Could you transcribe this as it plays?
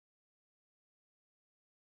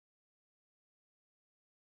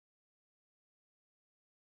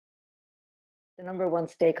The number one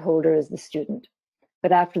stakeholder is the student.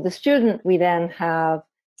 But after the student, we then have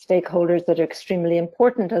stakeholders that are extremely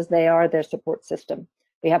important, as they are their support system.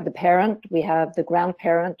 We have the parent, we have the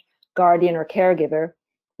grandparent, guardian or caregiver.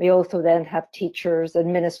 We also then have teachers,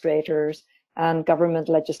 administrators, and government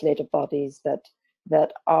legislative bodies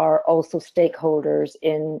that are also stakeholders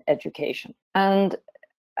in education. And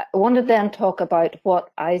I want to then talk about what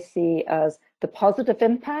I see as the positive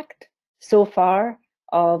impact so far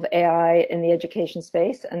of AI in the education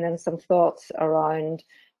space, and then some thoughts around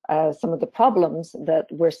some of the problems that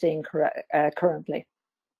we're seeing currently.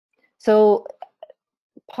 So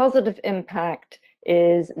positive impact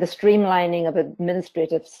is the streamlining of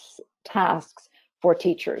administrative tasks for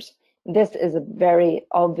teachers. This is a very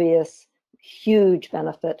obvious, huge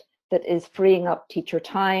benefit that is freeing up teacher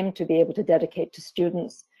time to be able to dedicate to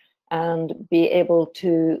students and be able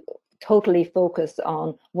to totally focus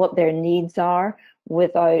on what their needs are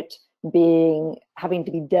without having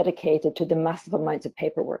to be dedicated to the massive amounts of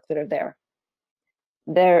paperwork that are there.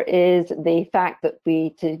 There is the fact that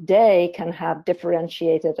we today can have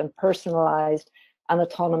differentiated and personalized and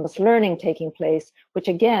autonomous learning taking place, which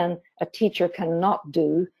again, a teacher cannot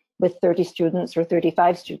do with 30 students or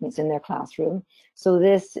 35 students in their classroom. So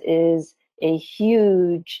this is a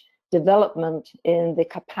huge development in the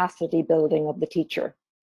capacity building of the teacher.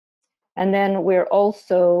 And then we're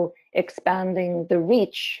also expanding the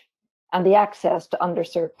reach and the access to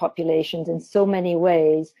underserved populations in so many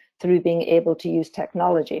ways through being able to use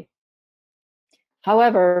technology.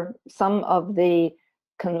 However, some of the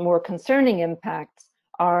more concerning impacts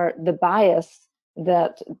are the bias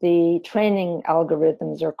that the training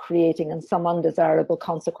algorithms are creating and some undesirable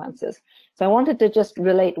consequences. So I wanted to just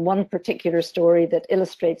relate one particular story that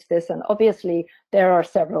illustrates this, and obviously there are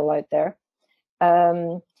several out there.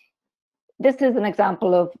 This is an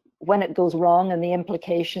example of when it goes wrong and the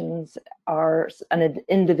implications are an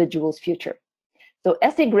individual's future. So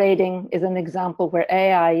essay grading is an example where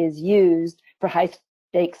AI is used for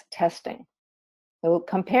high-stakes testing. So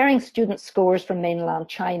comparing student scores from mainland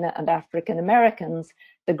China and African Americans,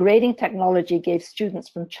 the grading technology gave students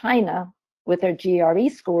from China with their GRE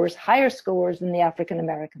scores higher scores than the African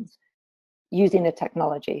Americans using the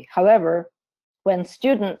technology. However, when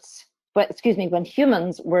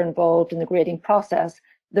humans were involved in the grading process,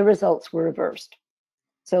 the results were reversed.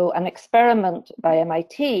 So an experiment by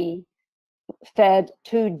MIT fed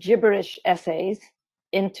 2 gibberish essays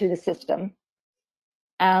into the system,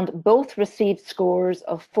 and both received scores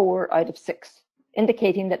of 4 out of 6,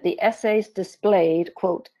 indicating that the essays displayed,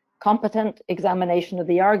 quote, competent examination of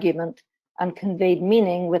the argument and conveyed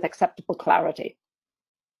meaning with acceptable clarity.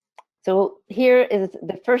 So here is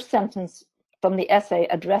the first sentence from the essay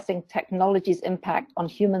addressing technology's impact on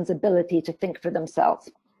humans' ability to think for themselves.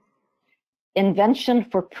 Invention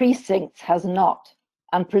for precincts has not,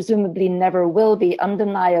 and presumably never will be,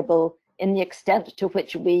 undeniable in the extent to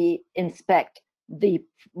which we inspect the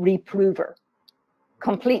reprover.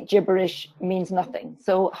 Complete gibberish means nothing.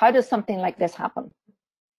 So how does something like this happen?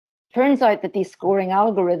 Turns out that these scoring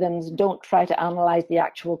algorithms don't try to analyze the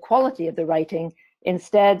actual quality of the writing.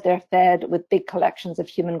 Instead, they're fed with big collections of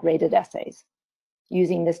human-graded essays.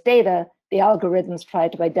 Using this data, the algorithms try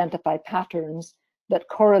to identify patterns that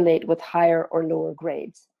correlate with higher or lower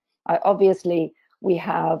grades. Obviously, we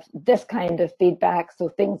have this kind of feedback, so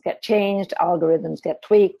things get changed, algorithms get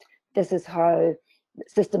tweaked. This is how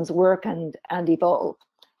systems work and evolve.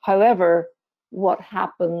 However, what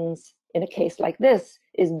happens in a case like this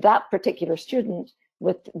is that particular student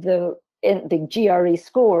with the GRE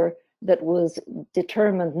score that was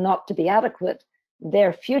determined not to be adequate,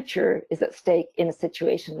 their future is at stake in a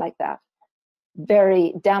situation like that.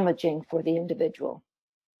 Very damaging for the individual.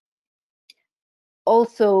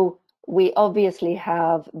 Also, we obviously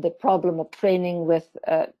have the problem of training with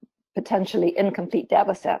potentially incomplete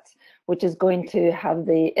data sets, which is going to have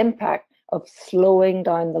the impact of slowing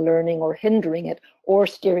down the learning or hindering it or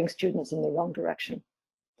steering students in the wrong direction.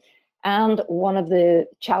 And one of the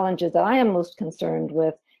challenges that I am most concerned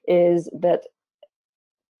with is that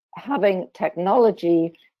having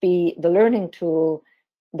technology be the learning tool,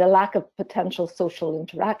 the lack of potential social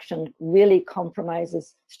interaction really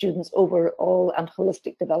compromises students' overall and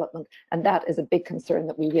holistic development. And that is a big concern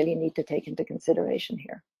that we really need to take into consideration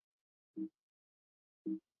here.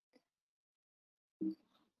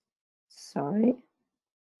 Sorry.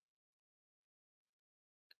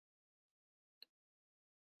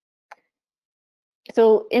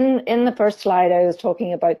 So in the first slide, I was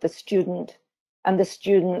talking about the student, and the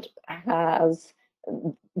student has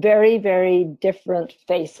very, very different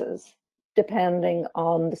faces depending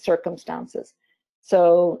on the circumstances.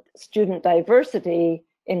 So student diversity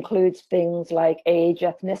includes things like age,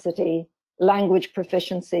 ethnicity, language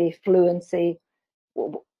proficiency, fluency,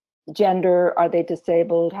 gender, are they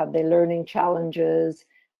disabled, have they learning challenges,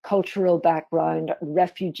 cultural background,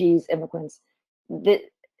 refugees, immigrants. The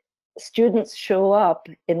students show up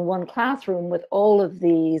in one classroom with all of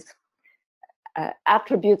these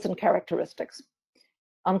attributes and characteristics.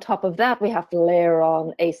 On top of that, we have to layer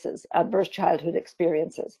on ACEs, adverse childhood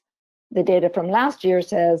experiences. The data from last year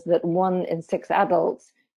says that 1 in 6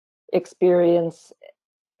 adults experience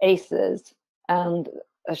ACEs, and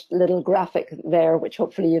a little graphic there, which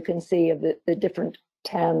hopefully you can see, of the different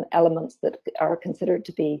 10 elements that are considered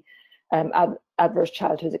to be adverse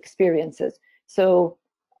childhood experiences. So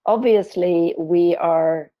obviously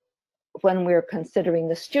when we're considering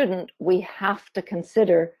the student, we have to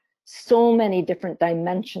consider so many different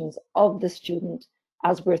dimensions of the student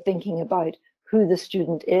as we're thinking about who the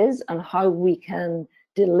student is and how we can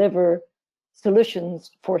deliver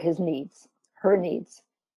solutions for his needs, her needs.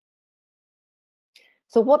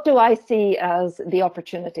 So what do I see as the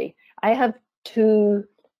opportunity? I have two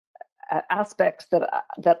aspects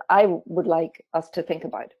that I would like us to think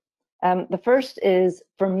about. The first is,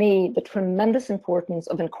 for me, the tremendous importance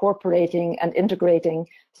of incorporating and integrating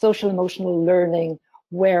social emotional learning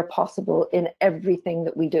where possible in everything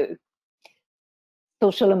that we do.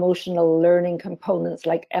 Social emotional learning components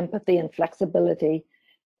like empathy and flexibility,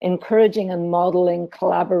 encouraging and modeling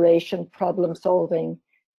collaboration, problem solving,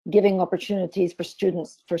 giving opportunities for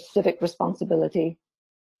students for civic responsibility,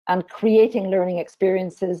 and creating learning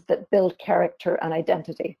experiences that build character and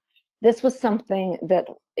identity. This was something that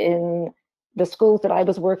in the schools that I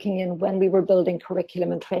was working in, when we were building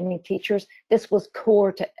curriculum and training teachers, this was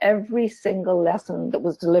core to every single lesson that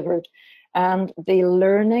was delivered. And the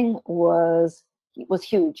learning was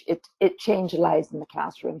huge. It changed lives in the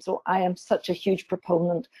classroom. So I am such a huge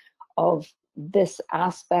proponent of this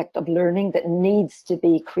aspect of learning that needs to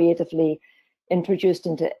be creatively introduced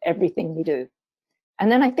into everything we do.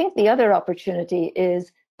 And then I think the other opportunity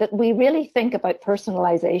is that we really think about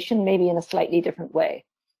personalization maybe in a slightly different way.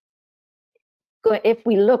 If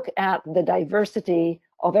we look at the diversity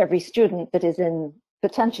of every student that is in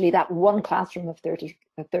potentially that one classroom of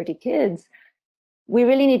 30 kids, we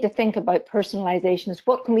really need to think about personalization as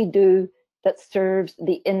what can we do that serves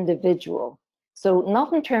the individual. So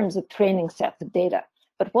not in terms of training sets of data,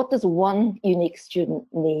 but what does one unique student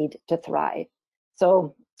need to thrive?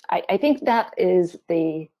 So I think that is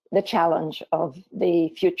the challenge of the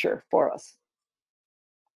future for us.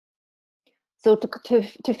 So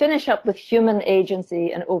to finish up with human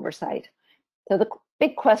agency and oversight. So the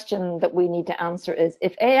big question that we need to answer is,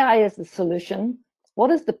 if AI is the solution,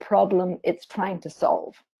 what is the problem it's trying to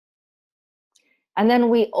solve? And then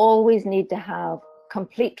we always need to have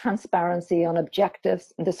complete transparency on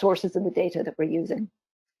objectives and the sources of the data that we're using.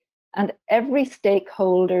 And every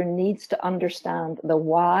stakeholder needs to understand the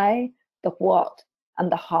why, the what,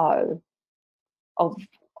 and the how of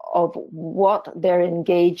what they're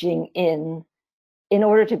engaging in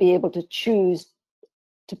order to be able to choose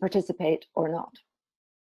to participate or not.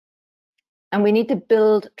 And we need to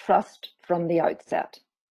build trust from the outset.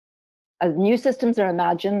 As new systems are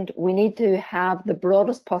imagined, we need to have the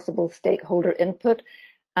broadest possible stakeholder input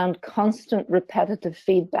and constant repetitive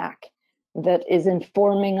feedback that is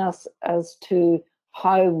informing us as to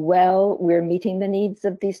how well we're meeting the needs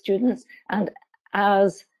of these students. And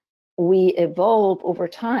as we evolve over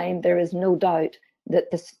time, there is no doubt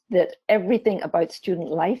that everything about student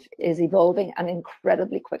life is evolving and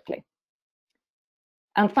incredibly quickly.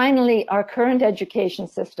 And finally, our current education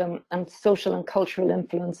system and social and cultural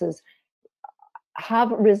influences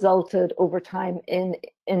have resulted over time in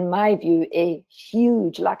my view, a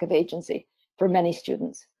huge lack of agency for many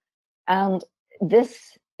students. And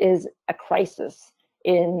this is a crisis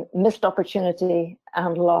in missed opportunity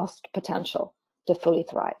and lost potential to fully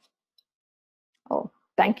thrive. Oh,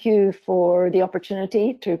 thank you for the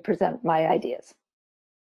opportunity to present my ideas.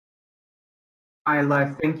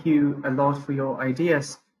 Ayla, thank you a lot for your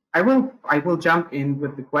ideas. I will jump in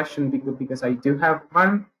with the question because I do have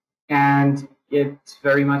one, and it's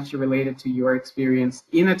very much related to your experience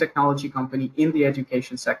in a technology company in the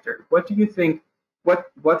education sector. What do you think?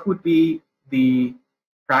 What would be the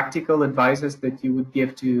practical advices that you would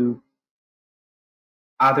give to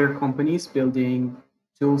other companies building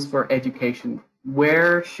tools for education?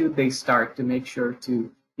 Where should they start to make sure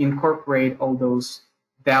to incorporate all those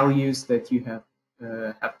values that you have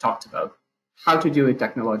talked about? How to do it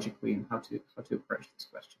technologically and how to approach this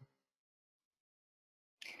question?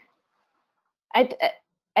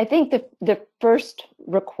 I think the first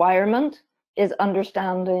requirement is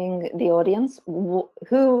understanding the audience. Who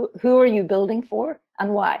are you building for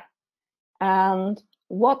and why? And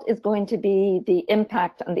what is going to be the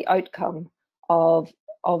impact and the outcome of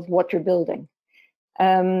what you're building?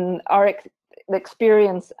 Our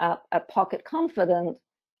experience at Pocket Confident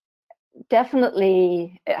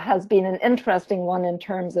definitely has been an interesting one in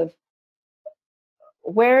terms of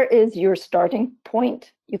where is your starting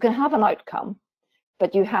point? You can have an outcome,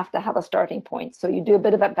 but you have to have a starting point. So you do a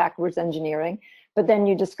bit of it backwards engineering, but then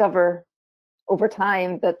you discover over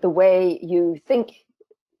time that the way you think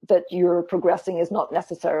that you're progressing is not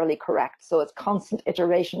necessarily correct. So it's constant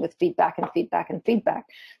iteration with feedback and feedback and feedback.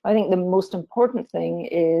 I think the most important thing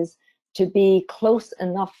is to be close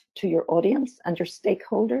enough to your audience and your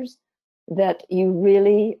stakeholders that you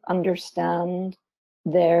really understand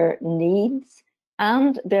their needs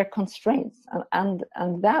and their constraints. And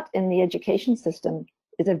that in the education system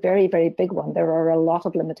is a very, very big one. There are a lot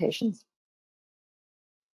of limitations.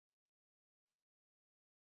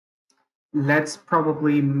 Let's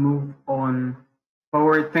probably move on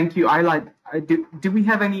forward. Thank you, Ayla. Do we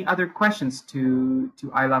have any other questions to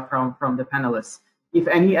Ayla from the panelists? If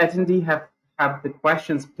any attendee have the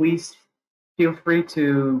questions, please feel free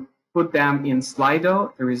to put them in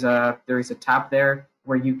Slido. There is a tab there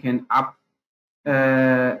where you can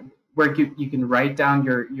where you can write down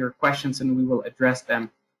your questions, and we will address them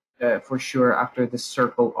for sure after this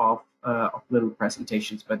circle of little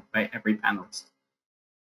presentations, but by every panelist.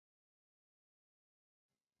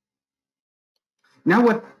 Now,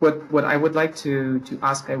 what I would like to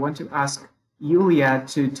ask, I want to ask Julia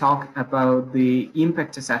to talk about the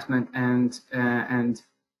impact assessment and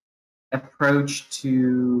approach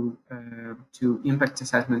to impact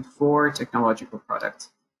assessment for technological products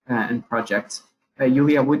and projects.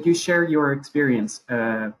 Julia, would you share your experience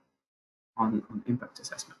on impact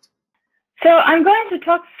assessment? So I'm going to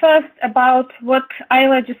talk first about what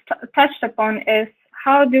Ayla just touched upon, is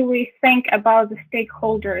how do we think about the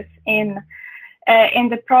stakeholders in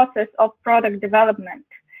the process of product development.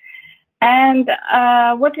 And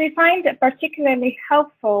what we find particularly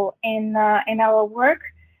helpful in our work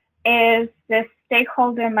is the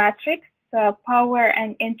stakeholder matrix, power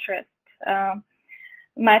and interest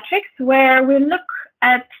matrix, where we look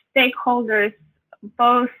at stakeholders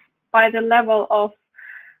both by the level of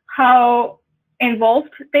how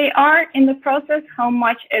involved they are in the process, how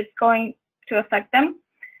much it's going to affect them,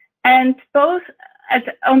 and both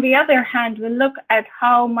on the other hand, we look at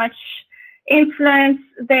how much influence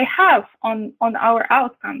they have on our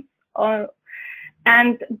outcomes.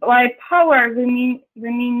 And by power, we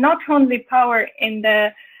mean not only power in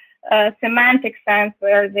the semantic sense,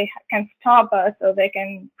 where they can stop us or they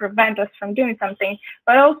can prevent us from doing something,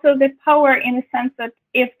 but also the power in the sense that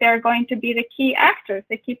if they're going to be the key actors,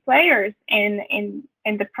 the key players in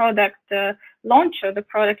the product launch or the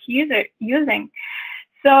product using.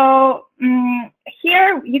 So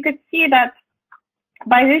here you could see that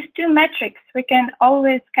by these two metrics, we can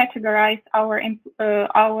always categorize our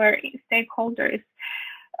stakeholders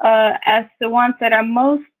as the ones that are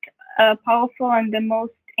most powerful and the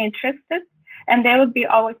most interested, and they would be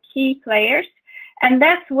our key players. And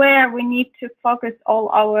that's where we need to focus all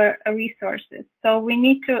our resources. So we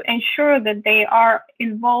need to ensure that they are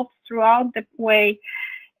involved throughout the way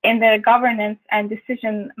in the governance and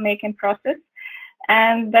decision-making process,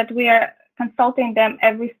 and that we are consulting them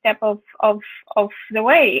every step of the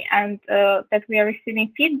way, and that we are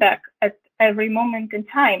receiving feedback at every moment in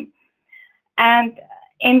time. And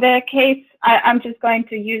in the case, I'm just going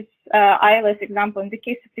to use Ayla's example. In the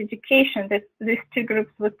case of education, these two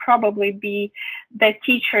groups would probably be the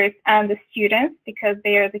teachers and the students, because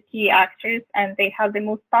they are the key actors and they have the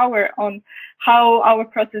most power on how our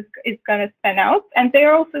process is going to span out, and they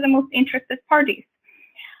are also the most interested parties.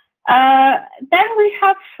 Then we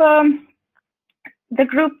have the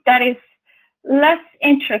group that is less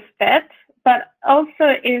interested, but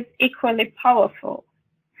also is equally powerful.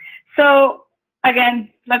 So again,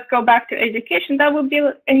 let's go back to education. That would be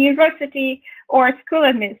a university or a school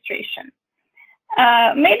administration.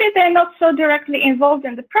 Maybe they're not so directly involved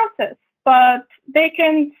in the process, but they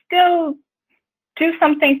can still do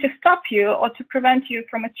something to stop you or to prevent you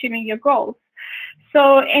from achieving your goals.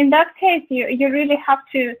 So in that case, you really have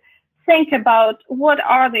to think about what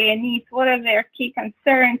are their needs, what are their key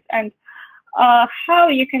concerns, and how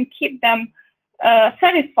you can keep them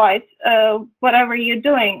satisfied whatever you're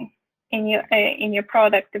doing in your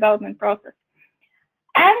product development process.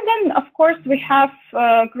 And then, of course, we have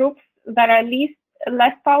groups that are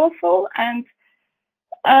less powerful, and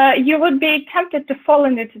you would be tempted to fall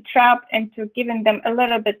into the trap into giving them a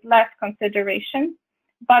little bit less consideration.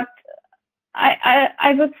 But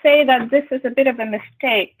I would say that this is a bit of a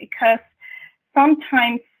mistake, because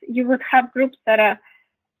sometimes you would have groups that are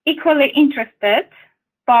equally interested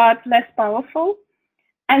but less powerful,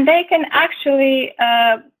 and they can actually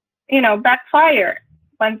backfire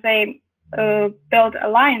when they build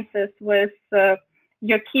alliances with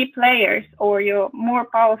your key players or your more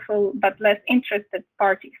powerful but less interested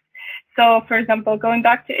parties. So, for example, going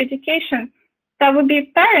back to education, that would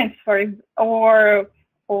be parents or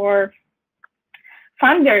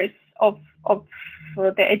funders of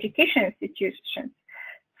the education institutions.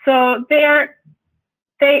 So they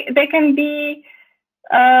can be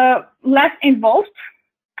less involved,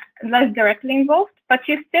 less directly involved, but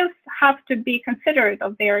you still have to be considerate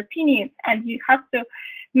of their opinions, and you have to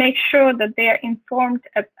make sure that they are informed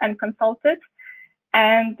and consulted,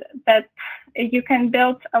 and that you can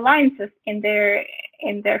build alliances in their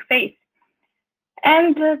face.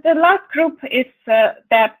 And the last group is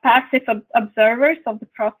the passive observers of the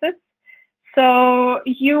process. So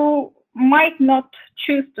you might not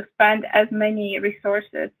choose to spend as many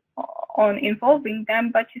resources on involving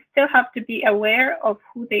them, but you still have to be aware of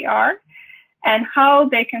who they are and how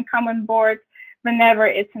they can come on board whenever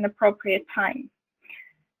it's an appropriate time.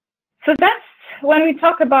 So that's when we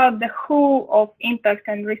talk about the who of impact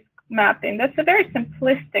and risk mapping. That's a very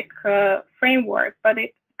simplistic framework, but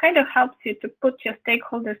it kind of helps you to put your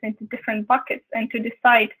stakeholders into different buckets and to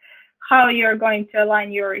decide how you're going to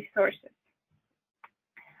align your resources.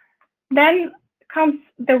 Then comes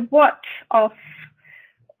the what of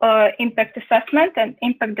impact assessment and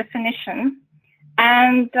impact definition.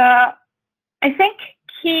 And I think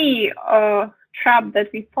key trap that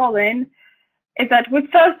we fall in is that we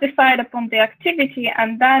first decide upon the activity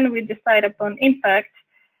and then we decide upon impact,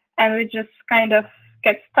 and we just kind of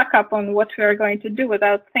get stuck up on what we are going to do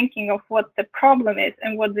without thinking of what the problem is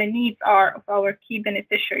and what the needs are of our key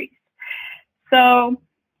beneficiaries. So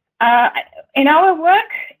in our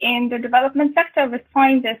work in the development sector, we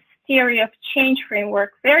find this theory of change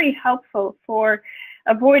framework very helpful for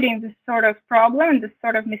avoiding this sort of problem and this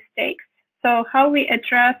sort of mistakes. So how we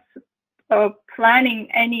address planning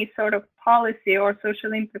any sort of policy or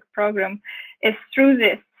social impact program is through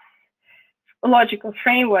this logical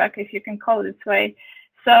framework, if you can call it this way.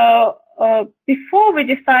 So before we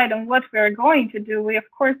decide on what we are going to do, we of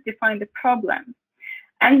course define the problem.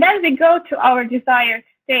 And then we go to our desired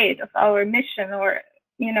state of our mission or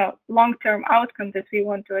long-term outcome that we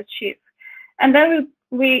want to achieve. And then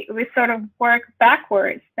we sort of work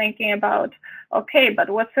backwards, thinking about, okay, but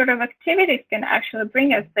what sort of activities can actually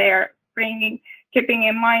bring us there, keeping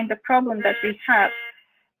in mind the problem that we have.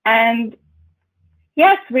 And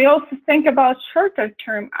yes, we also think about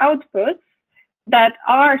shorter-term outputs that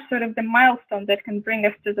are sort of the milestone that can bring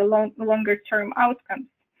us to the longer-term outcomes.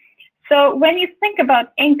 So when you think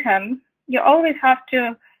about income, you always have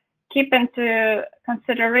to keep into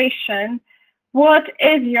consideration what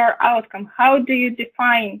is your outcome? How do you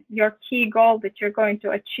define your key goal that you're going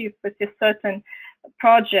to achieve with a certain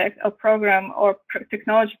project or program or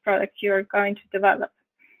technology product you're going to develop?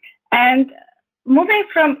 And moving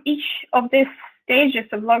from each of these stages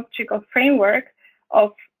of logical framework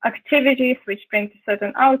of activities which bring to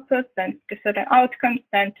certain outputs, then to certain outcomes,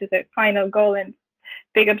 then to the final goal and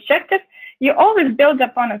big objective, you always build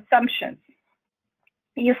upon assumptions.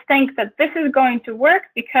 You think that this is going to work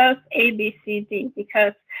because A, B, C, D,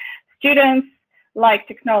 because students like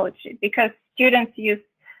technology, because students use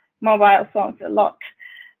mobile phones a lot.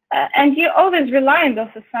 And you always rely on those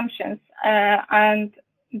assumptions. And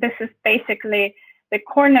this is basically the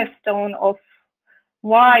cornerstone of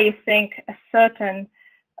why you think a certain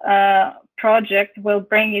project will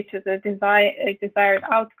bring you to the desired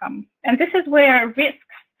outcome. And this is where risks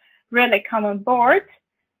really come on board,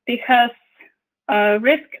 because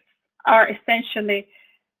risks are essentially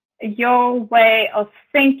your way of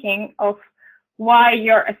thinking of why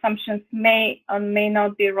your assumptions may or may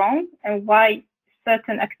not be wrong, and why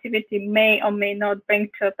certain activity may or may not bring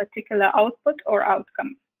to a particular output or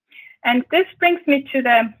outcome. And this brings me to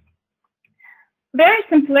the very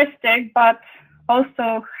simplistic but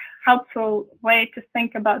also helpful way to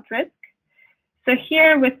think about risk. So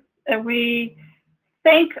here we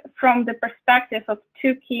think from the perspective of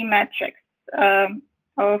two key metrics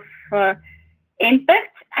of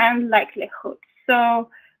impact and likelihood. So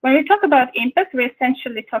when we talk about impact, we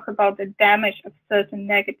essentially talk about the damage of certain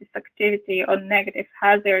negative activity or negative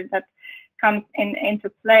hazard that comes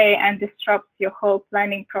into play and disrupts your whole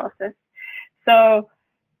planning process. So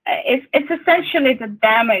it's essentially the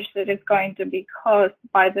damage that is going to be caused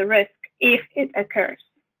by the risk if it occurs.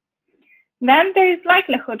 Then there is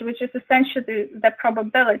likelihood, which is essentially the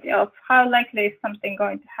probability of how likely is something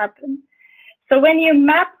going to happen. So when you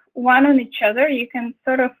map one on each other, you can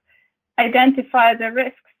sort of identify the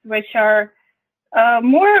risks which are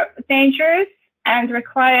more dangerous and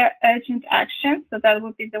require urgent action. So that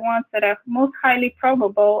would be the ones that are most highly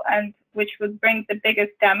probable and which would bring the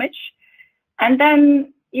biggest damage. And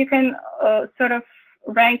then you can sort of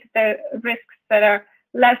rank the risks that are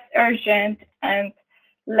less urgent and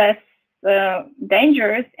less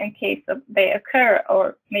dangerous in case of they occur,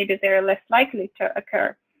 or maybe they're less likely to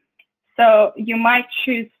occur. So you might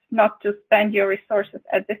choose not to spend your resources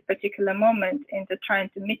at this particular moment into trying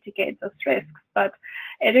to mitigate those risks, but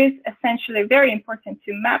it is essentially very important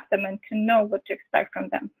to map them and to know what to expect from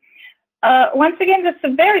them. Once again, that's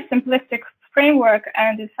a very simplistic framework,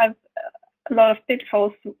 and it has a lot of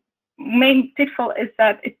pitfalls. Main pitfall is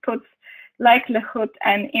that it puts likelihood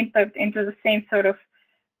and impact into the same sort of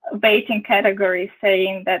weighting category,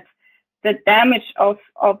 saying that the damage of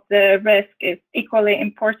the risk is equally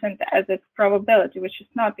important as its probability, which is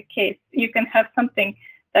not the case. You can have something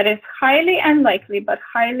that is highly unlikely but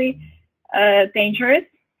highly dangerous,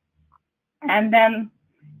 and then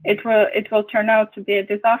it will turn out to be a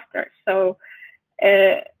disaster. So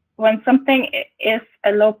when something is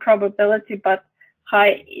a low probability but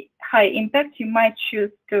high impact, you might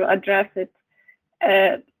choose to address it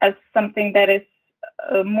as something that is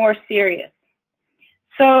more serious.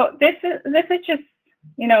 So this is just,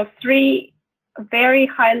 you know, 3 very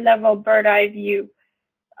high-level bird-eye view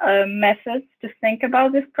methods to think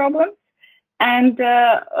about this problem, and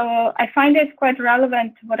I find it quite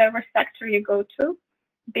relevant to whatever sector you go to,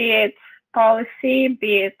 be it policy,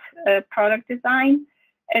 be it product design.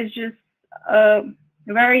 It's just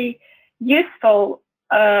very useful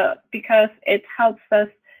because it helps us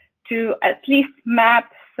to at least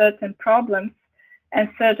map certain problems and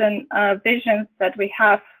certain visions that we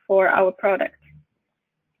have for our product.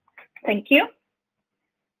 Thank you.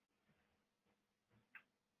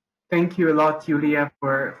 Thank you a lot, Julia,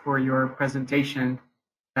 for your presentation.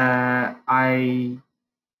 I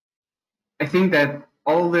think that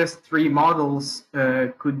all these 3 models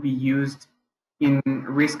could be used in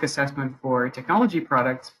risk assessment for technology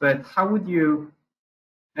products, but how would you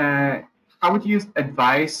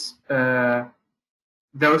advise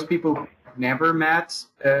those people who have never met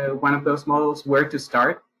one of those models where to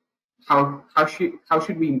start? How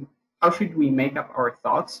should we make up our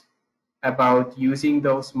thoughts about using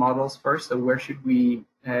those models first? So where should we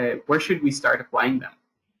start applying them?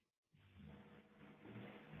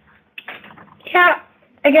 Yeah,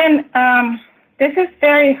 again, this is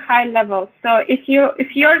very high level. So if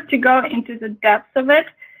you're to go into the depths of it,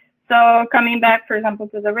 so coming back, for example,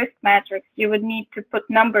 to the risk matrix, you would need to put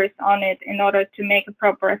numbers on it in order to make a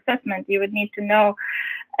proper assessment. You would need to know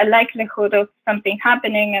a likelihood of something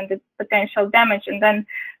happening and the potential damage. And then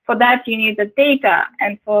for that, you need the data.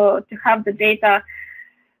 And to have the data,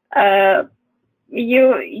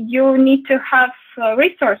 you need to have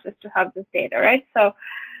resources to have this data, right? So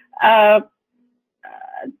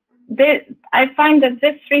I find that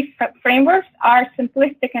these 3 frameworks are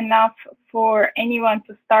simplistic enough for anyone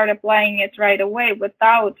to start applying it right away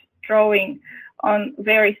without drawing on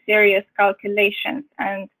very serious calculations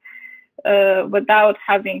and without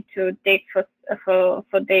having to dig for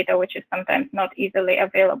data which is sometimes not easily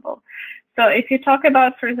available. So if you talk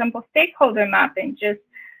about, for example, stakeholder mapping, just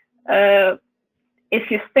if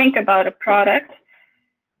you think about a product,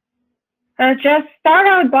 just start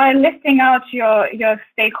out by listing out your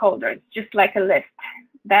stakeholders, just like a list.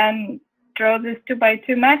 Then draw this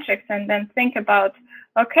 2x2 matrix and then think about,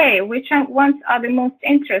 okay, which ones are the most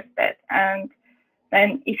interested? And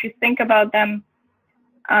then if you think about them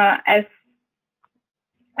as,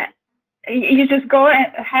 you just go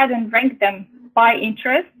ahead and rank them by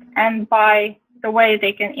interest and by the way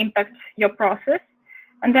they can impact your process.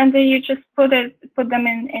 And then you just put them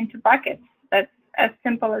into buckets. That's as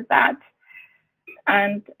simple as that.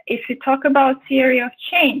 And if you talk about theory of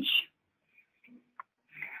change,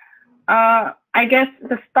 I guess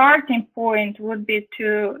the starting point would be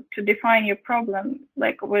to define your problem,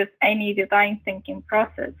 like with any design thinking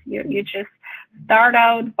process. You just start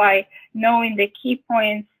out by knowing the key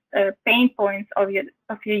points, pain points of your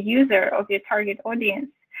user, of your target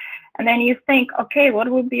audience. And then you think, okay, what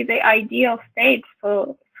would be the ideal state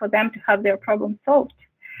for them to have their problem solved?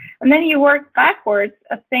 And then you work backwards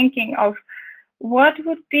of thinking of what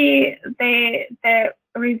would be the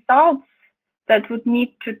results that would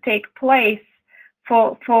need to take place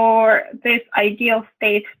for this ideal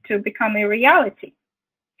state to become a reality.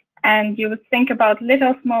 And you would think about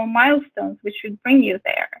little small milestones which would bring you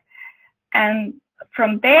there. And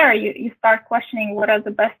from there, you start questioning what are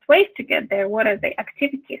the best ways to get there, what are the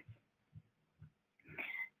activities.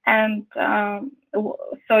 And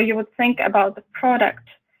so you would think about the product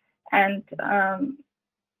and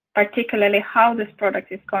particularly how this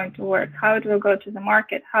product is going to work, how it will go to the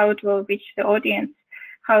market, how it will reach the audience,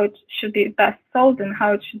 how it should be best sold, and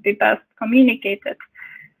how it should be best communicated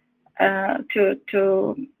to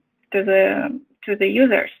the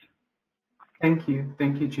users. Thank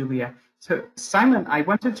you, Julia. So Simon, I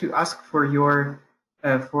wanted to ask for your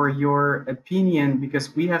opinion,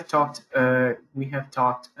 because we have talked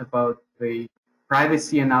about the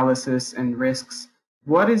privacy analysis and risks.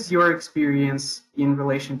 What is your experience in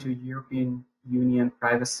relation to European Union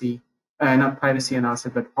privacy, not privacy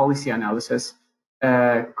analysis, but policy analysis?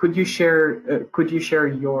 Could you share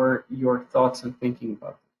your thoughts and thinking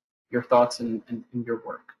about your thoughts in your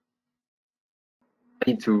work? I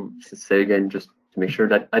need to say again, just to make sure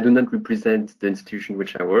that I do not represent the institution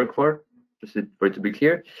which I work for, just for it to be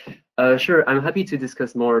clear. Sure, I'm happy to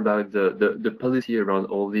discuss more about the policy around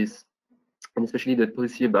all this, and especially the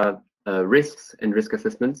policy about risks and risk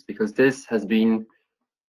assessments, because this has been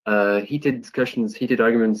heated discussions, heated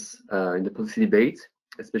arguments in the policy debate,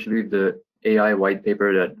 especially with the AI white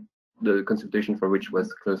paper that the consultation for which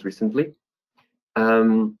was closed recently.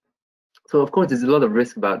 So of course, there's a lot of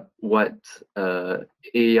risk about what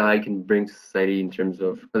AI can bring to society in terms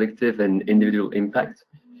of collective and individual impact.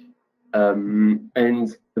 And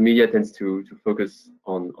the media tends to focus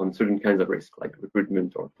on certain kinds of risk, like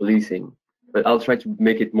recruitment or policing. But I'll try to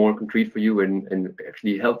make it more concrete for you and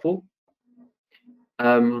actually helpful.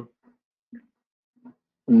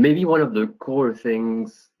 Maybe one of the core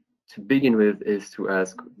things to begin with is to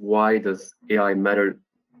ask, why does AI matter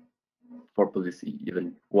for policy?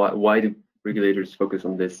 Even why do regulators focus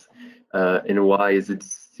on this, and why is it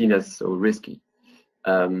seen as so risky?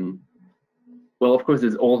 Well, of course,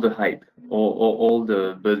 there's all the hype, all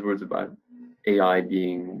the buzzwords about AI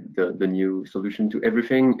being the new solution to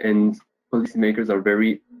everything, and policymakers are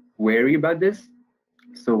very wary about this.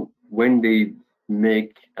 So when they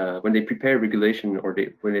prepare regulation, or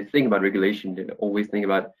when they think about regulation, they always think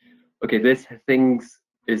about, okay, this thing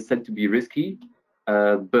is said to be risky,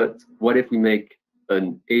 but what if we make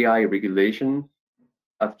an AI regulation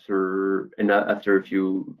after a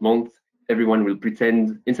few months, everyone will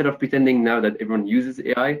pretend, instead of pretending now that everyone uses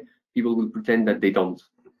AI, people will pretend that they don't.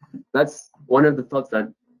 That's one of the thoughts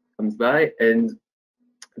that comes by, and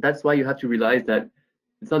that's why you have to realize that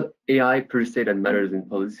it's not AI per se that matters in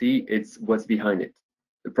policy, it's what's behind it,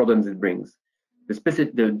 the problems it brings,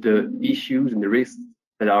 the issues and the risks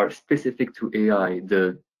that are specific to AI,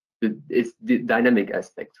 it's the dynamic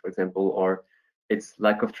aspect, for example, or its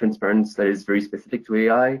lack of transparency that is very specific to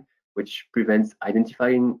AI, which prevents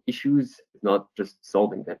identifying issues, not just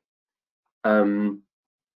solving them.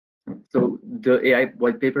 So the AI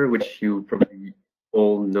white paper, which you probably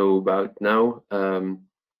all know about now,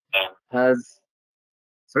 has,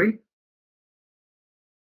 sorry?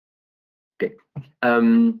 Okay.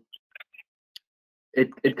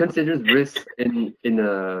 It considers risk in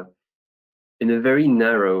a very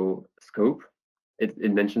narrow scope.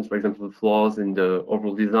 It mentions, for example, flaws in the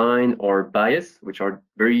overall design or bias, which are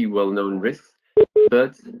very well-known risks.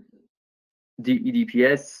 But the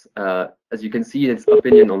EDPS, as you can see in its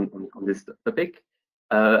opinion on this topic,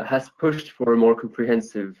 has pushed for a more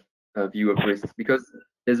comprehensive view of risks, because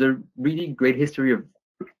there's a really great history of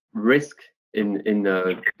risk in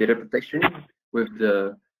data protection with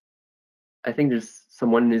the, I think there's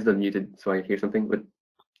someone is unmuted, so I hear something, but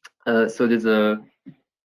so there's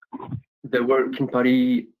the Working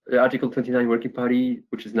Party, the Article 29 Working Party,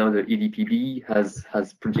 which is now the EDPB,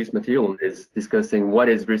 has produced material and is discussing what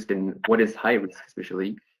is risk and what is high risk,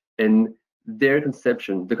 especially. And their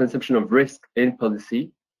conception, the conception of risk in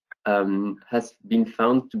policy, has been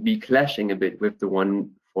found to be clashing a bit with the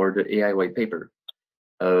one for the AI white paper.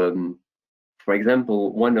 For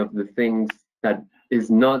example, one of the things that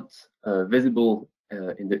is not visible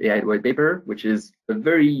in the AI white paper, which is a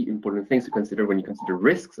very important thing to consider when you consider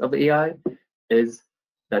risks of AI, is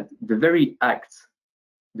that the very act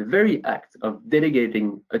of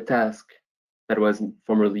delegating a task that was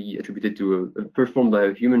formerly attributed to performed by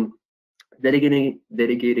a human,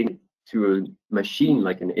 delegating to a machine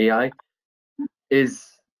like an AI,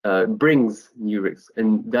 brings new risks,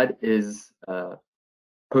 and that is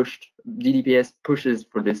pushed. DDPS pushes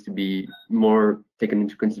for this to be more taken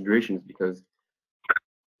into consideration because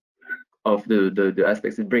of the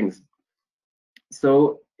aspects it brings.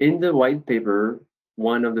 So in the white paper,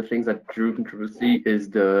 one of the things that drew controversy is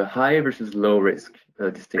the high versus low risk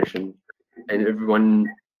distinction, and everyone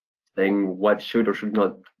saying what should or should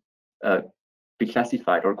not be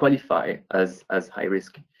classified or qualify as high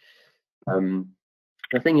risk.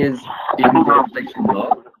 The thing is, in data protection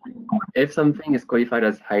law, if something is qualified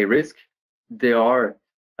as high risk, there are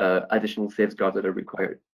additional safeguards that are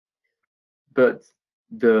required. But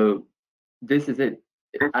this is it,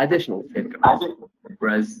 additional safeguards.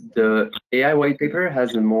 Whereas the AI white paper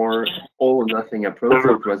has a more all or nothing approach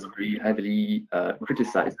that was very heavily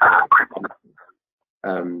criticized.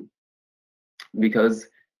 Because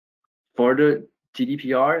for the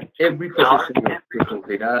GDPR, every processing of personal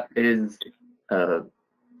data is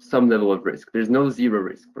some level of risk. There's no zero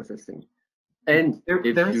risk processing. And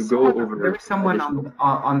if you go over, there is someone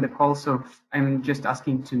on the call, so I'm just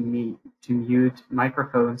asking to mute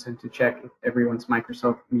microphones and to check if everyone's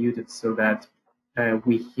Microsoft muted so that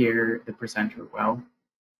we hear the presenter well.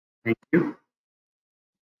 Thank you.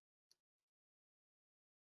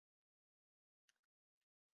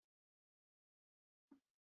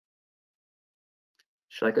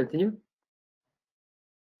 Shall I continue?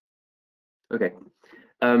 Okay.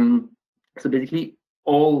 So basically,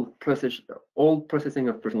 all processing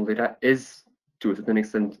of personal data is, to a certain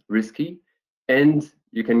extent, risky, and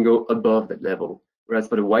you can go above that level. Whereas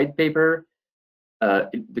for the white paper,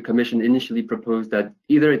 the Commission initially proposed that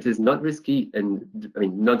either it is not risky and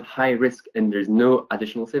not high risk, and there's no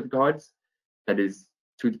additional safeguards, that is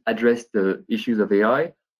to address the issues of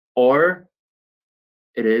AI, or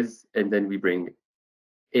it is, and then we bring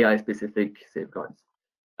AI-specific safeguards.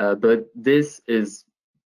 But this is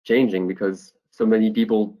changing because so many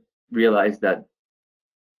people realize that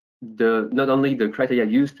not only the criteria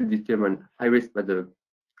used to determine high risk by the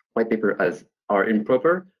white paper are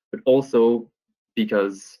improper, but also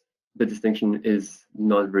because the distinction is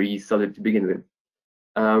not very solid to begin with.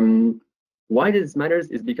 Why this matters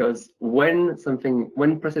is because when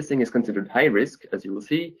processing is considered high risk, as you will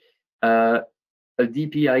see, a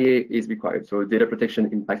DPIA is required, so data protection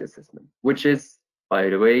impact assessment, which is, by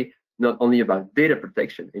the way, not only about data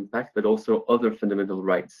protection impact, but also other fundamental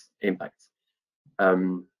rights impacts.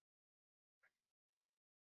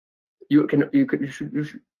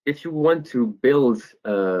 If you want to build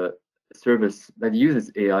a service that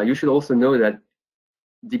uses AI, you should also know that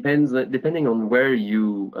depending on where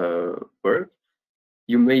you work,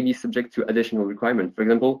 you may be subject to additional requirements. For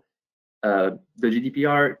example, the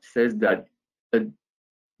GDPR says that a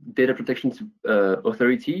data protection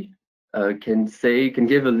authority can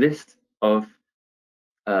give a list of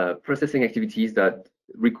processing activities that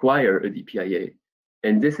require a DPIA,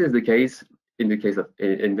 and this is the case in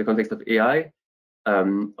the context of AI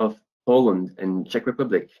of Poland and Czech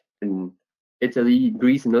Republic and Italy,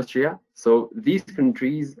 Greece, and Austria. So these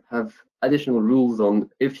countries have additional rules on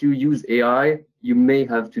if you use AI, you may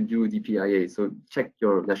have to do DPIA. So check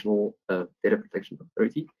your national data protection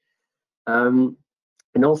authority.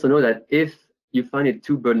 And also know that if you find it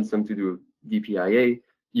too burdensome to do DPIA,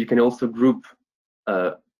 you can also group,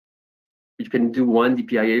 you can do one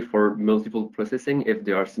DPIA for multiple processing if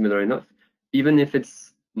they are similar enough, even if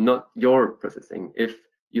it's not your processing. If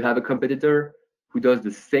you have a competitor who does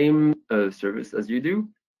the same service as you do,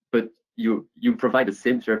 but you provide the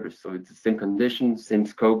same service, so it's the same condition, same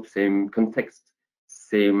scope, same context,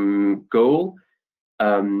 same goal,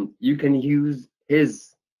 you can use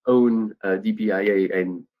his own DPIA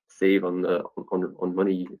and save on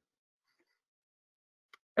money.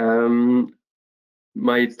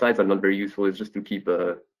 My slides are not very useful. It's just to keep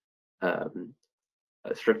a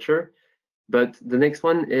structure. But the next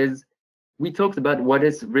one is, we talked about what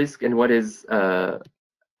is risk and what is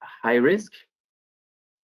high risk.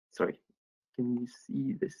 Sorry, can you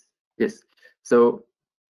see this? Yes. So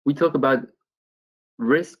we talk about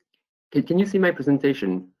risk. Can you see my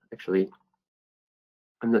presentation, actually?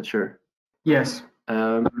 I'm not sure. Yes.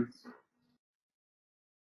 No,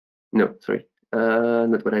 sorry.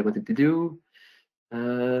 Not what I wanted to do.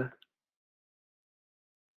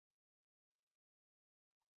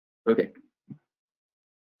 Okay.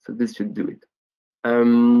 So this should do it.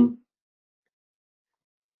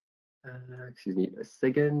 Excuse me a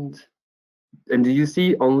second. And do you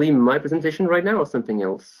see only my presentation right now or something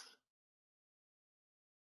else?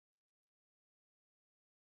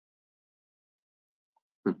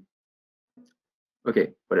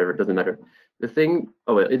 Okay, whatever, it doesn't matter. The thing,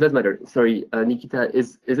 oh well, it does matter. Sorry, Nikita,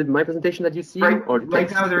 is it my presentation that you see? Right, or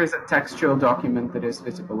right now there is a textual document that is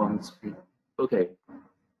visible on the screen. Okay.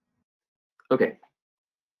 Okay.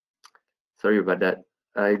 Sorry about that.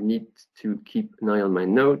 I need to keep an eye on my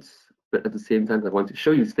notes, but at the same time, I want to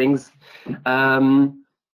show you things.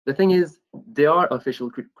 The thing is, there are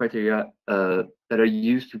official criteria that are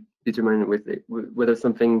used to determine whether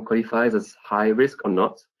something qualifies as high risk or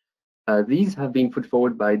not. These have been put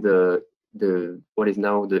forward by what is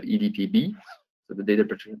now the EDPB, so the Data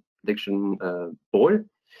Protection Board.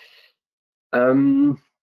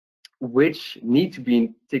 which need to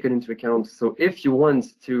be taken into account. So if you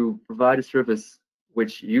want to provide a service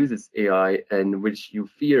which uses AI and which you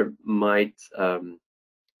fear might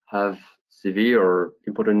have severe or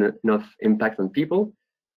important enough impact on people,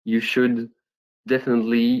 you should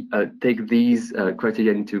definitely take these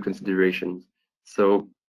criteria into consideration. So,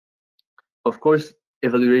 of course,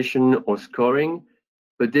 evaluation or scoring,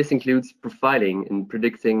 but this includes profiling and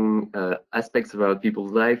predicting aspects about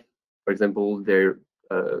people's life. For example, their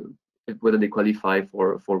whether they qualify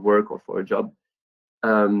for work or for a job,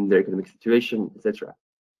 their economic situation, etc.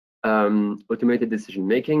 Automated decision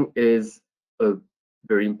making is a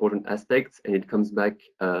very important aspect, and it comes back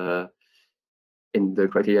in the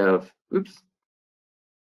criteria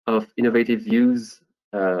of innovative use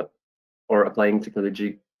or applying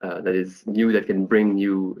technology that is new, that can bring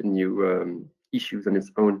new issues on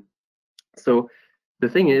its own. So the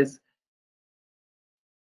thing is,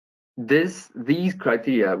 these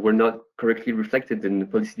criteria were not correctly reflected in the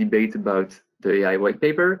policy debate about the AI white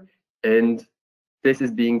paper, and this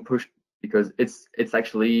is being pushed because it's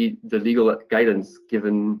actually the legal guidance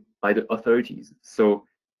given by the authorities. So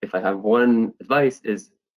if I have one advice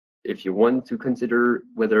is, if you want to consider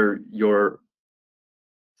whether your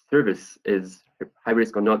service is high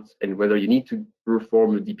risk or not, and whether you need to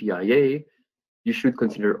reform the DPIA, you should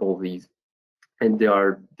consider all these. And they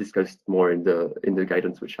are discussed more in the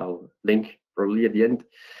guidance, which I'll link probably at the end.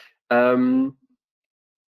 The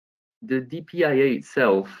DPIA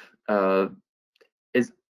itself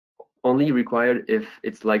is only required if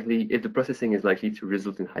the processing is likely to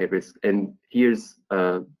result in high risk. And here's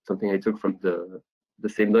something I took from the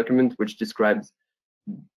same document, which describes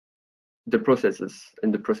the processes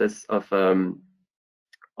and the process of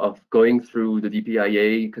going through the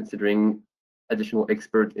DPIA, considering additional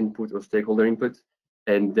expert input or stakeholder input,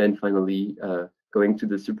 and then finally going to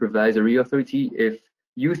the supervisory authority if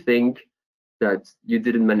you think that you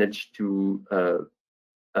didn't manage to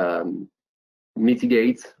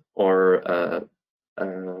mitigate or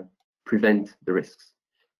prevent the risks.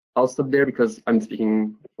 I'll stop there because I'm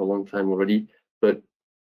speaking for a long time already, but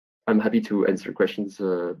I'm happy to answer questions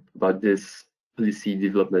about this policy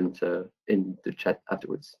development in the chat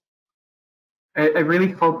afterwards. I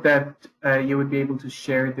really hope that you would be able to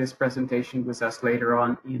share this presentation with us later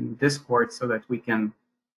on in Discord so that we can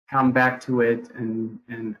come back to it and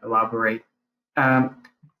elaborate.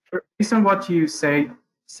 Based on what you said,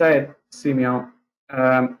 Simeon,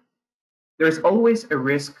 there's always a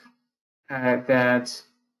risk that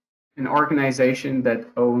an organization that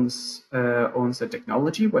owns a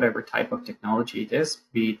technology, whatever type of technology it is,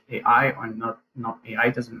 be it AI or not AI,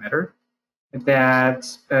 doesn't matter, that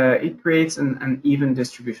it creates an uneven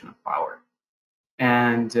distribution of power.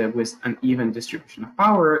 And with an even distribution of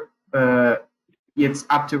power, it's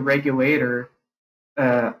up to regulator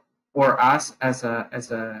or us as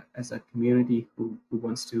a community who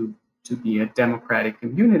wants to be a democratic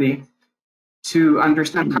community to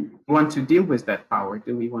understand how we want to deal with that power.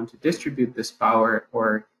 Do we want to distribute this power,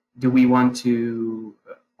 or do we want to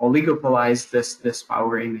oligopolize this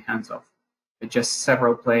power in the hands of just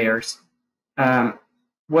several players?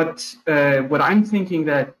 What I'm thinking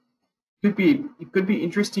that it could be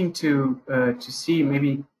interesting to see,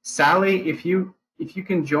 maybe Sally, if you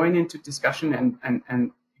can join into discussion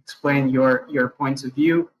and explain your points of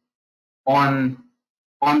view on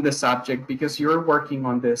the subject, because you're working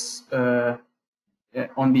on this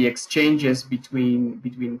on the exchanges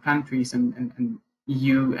between countries and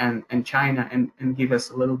EU and China, and give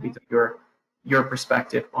us a little bit of your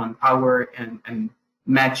perspective on power and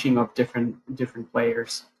matching of different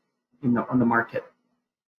players on the market.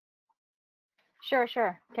 Sure.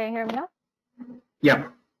 Can you hear me now? Yeah,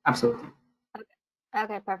 absolutely.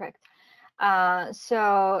 Okay, perfect.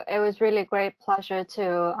 So it was really a great pleasure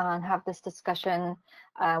to have this discussion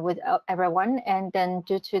with everyone. And then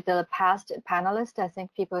due to the past panelists, I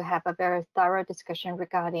think people have a very thorough discussion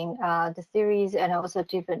regarding the theories and also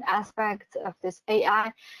different aspects of this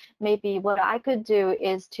AI. Maybe what I could do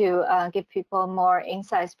is to give people more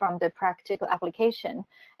insights from the practical application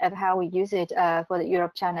of how we use it for the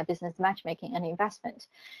Europe-China business matchmaking and investment.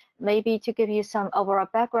 Maybe to give you some overall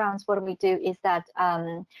backgrounds, what we do is that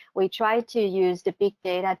we try to use the big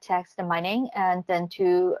data text mining and then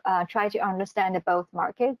to try to understand both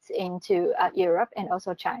markets into Europe and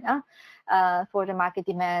also China for the market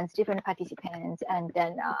demands, different participants, and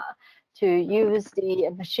then to use the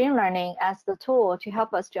machine learning as the tool to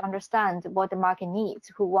help us to understand what the market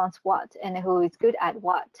needs, who wants what, and who is good at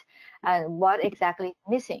what, and what exactly is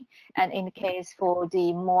missing. And in the case for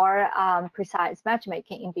the more precise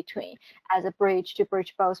matchmaking in between as a bridge to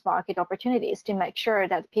bridge both market opportunities to make sure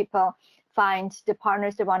that people find the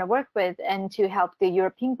partners they want to work with, and to help the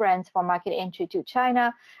European brands for market entry to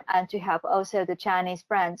China, and to help also the Chinese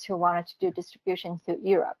brands who wanted to do distribution to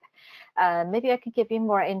Europe. Maybe I can give you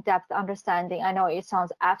more in-depth understanding. I know it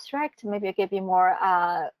sounds abstract. Maybe I give you more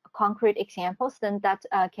concrete examples, then that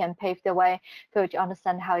can pave the way for you to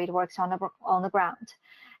understand how it works on the ground.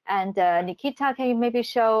 And Nikita, can you maybe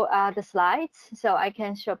show the slides so I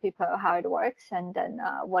can show people how it works and then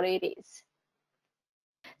what it is?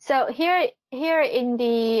 So here in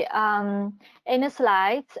the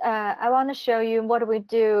slides, I want to show you what we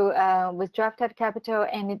do with Drafted Capital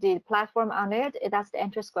and the platform on it. That's the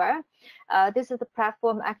EnterSquare. This is the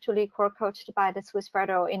platform actually co-coached by the Swiss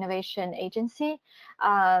Federal Innovation Agency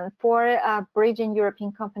for bridging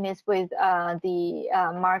European companies with the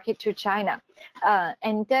market to China.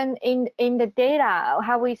 And then in the data,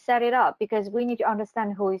 how we set it up, because we need to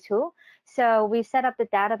understand who is who. So we set up the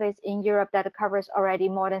database in Europe that covers already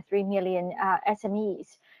more than 3 million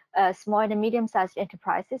SMEs, small and medium-sized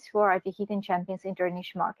enterprises who are the hidden champions in their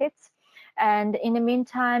niche markets. And in the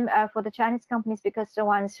meantime, for the Chinese companies, because the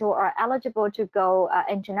ones who are eligible to go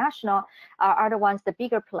international are the ones, the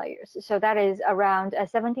bigger players. So that is around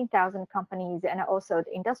 17,000 companies, and also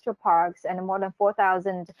the industrial parks, and more than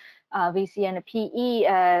 4,000 VC and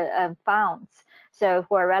PE funds. So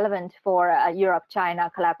who are relevant for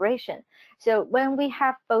Europe-China collaboration. So when we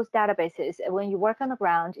have both databases, when you work on the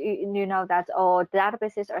ground, you know that all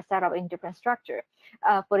databases are set up in different structure.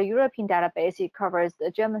 For the European database, it covers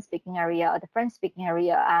the German-speaking area, the French-speaking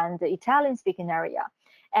area, and the Italian-speaking area.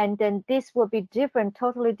 And then this will be different,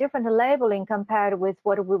 totally different labeling compared with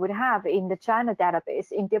what we would have in the China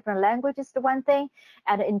database. In different languages, the one thing,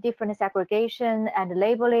 and in different segregation and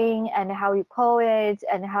labeling, and how you call it,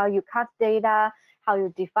 and how you cut data, how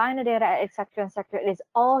you define the data, etc., etc. It is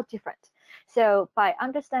all different. So by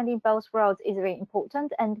understanding both worlds is very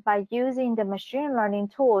important, and by using the machine learning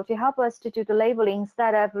tool to help us to do the labeling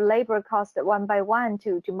instead of labor cost one by one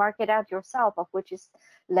to mark it out yourself, of which is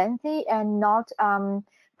lengthy and not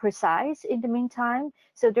precise in the meantime.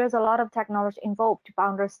 So there's a lot of technology involved to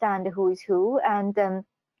understand who is who, and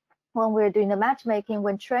when we're doing the matchmaking,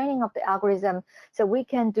 when training of the algorithm, so we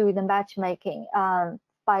can do the matchmaking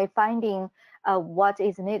by finding what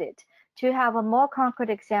is needed. To have a more concrete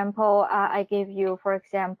example, I give you, for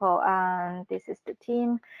example, this is the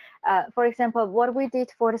team. For example, what we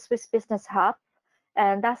did for the Swiss Business Hub,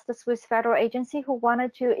 and that's the Swiss Federal Agency who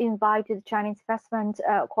wanted to invite the Chinese investment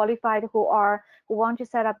qualified who want to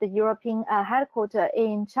set up the European headquarters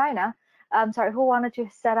in China. Who wanted to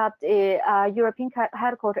set up the European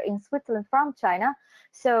headquarters in Switzerland from China.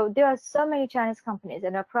 So there are so many Chinese companies,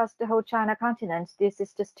 and across the whole China continent, this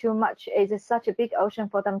is just too much. It is such a big ocean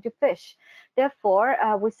for them to fish. Therefore,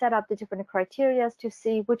 we set up the different criteria to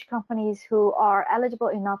see which companies who are eligible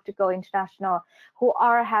enough to go international, who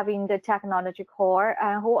are having the technology core,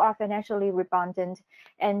 who are financially redundant,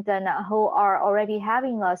 and then who are already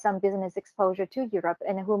having some business exposure to Europe,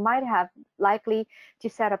 and who might have likely to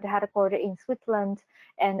set up the headquarters in Switzerland,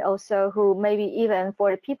 and also who maybe even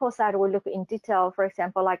for the people side will look in detail, for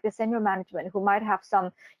example, like the senior management who might have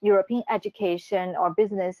some European education or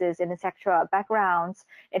businesses in the sector backgrounds,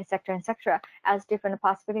 etc., as different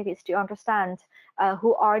possibilities to understand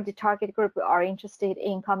who are the target group who are interested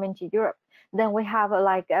in coming to Europe. Then we have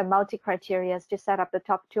like a multi-criteria to set up the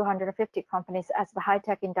top 250 companies as the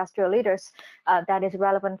high-tech industrial leaders that is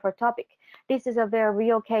relevant for topic. This is a very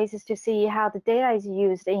real case to see how the data is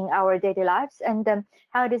used in our daily lives, and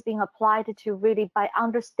how it is being applied to really by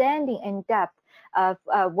understanding in depth of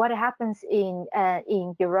what happens in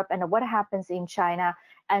Europe and what happens in China,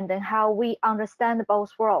 and then how we understand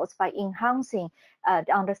both worlds by enhancing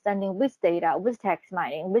the understanding with data, with text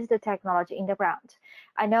mining, with the technology in the ground.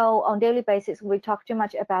 I know on daily basis we talk too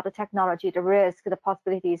much about the technology, the risk, the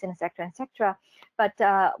possibilities in the sector, etc. But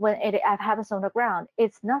when it happens on the ground,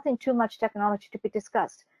 it's nothing too much technology to be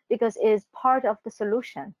discussed, because it is part of the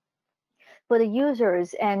solution for the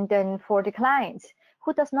users and then for the clients,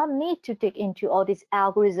 who does not need to dig into all these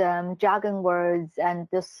algorithm, jargon words, and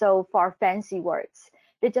the so far fancy words.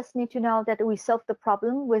 They just need to know that we solve the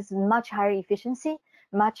problem with much higher efficiency,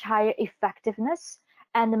 much higher effectiveness,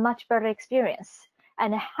 and a much better experience.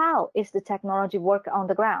 And how is the technology work on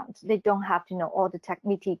the ground? They don't have to know all the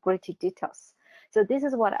nitty-gritty details. So this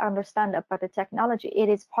is what I understand about the technology. It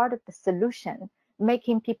is part of the solution,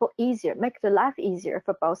 making people easier, make the life easier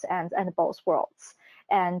for both ends and both worlds.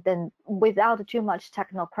 And then without too much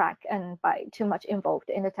techno crack and by too much involved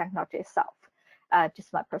in the technology itself.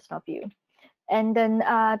 Just my personal view. And then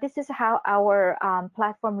this is how our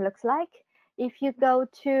platform looks like. If you go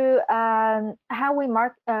to how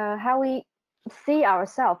we see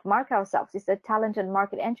ourselves, mark ourselves as a talented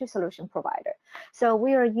market entry solution provider. So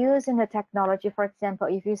we are using the technology. For example,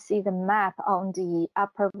 if you see the map on the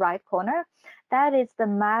upper right corner, that is the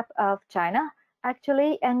map of China,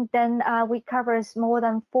 actually. And then we cover more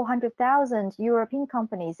than 400,000 European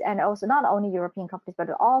companies, and also not only European companies, but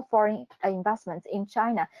all foreign investments in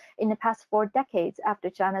China in the past 4 decades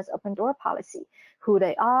after China's open door policy, who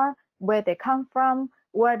they are, where they come from,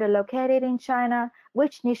 where they're located in China,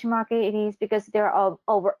 which niche market it is, because there are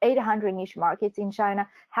over 800 niche markets in China,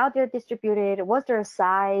 how they're distributed, what's their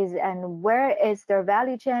size, and where is their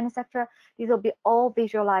value chain, etc. These will be all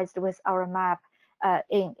visualized with our map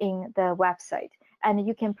in the website. And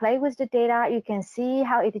you can play with the data. You can see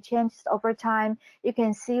how it changes over time. You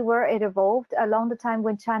can see where it evolved along the time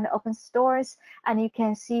when China opens stores, and you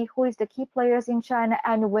can see who is the key players in China.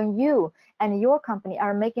 And when you and your company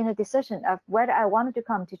are making a decision of whether I wanted to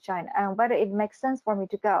come to China and whether it makes sense for me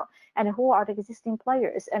to go, and who are the existing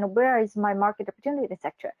players, and where is my market opportunity,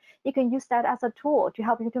 etc., you can use that as a tool to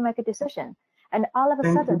help you to make a decision. And all of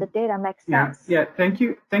a sudden, the data makes sense. Yeah. Thank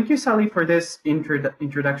you, Sally, for this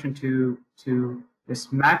introduction to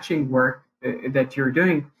this matching work that you're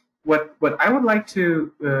doing. What I would like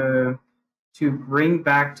to bring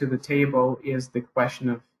back to the table is the question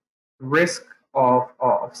of risk of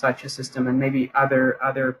such a system, and maybe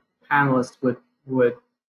other panelists would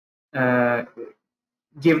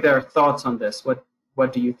give their thoughts on this.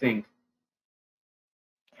 What do you think?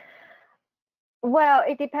 Well,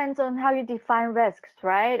 it depends on how you define risks,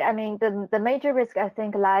 right? I mean, the major risk, I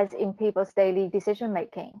think, lies in people's daily decision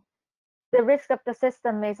making. The risk of the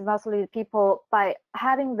system is mostly people by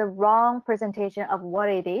having the wrong presentation of what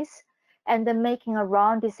it is, and then making a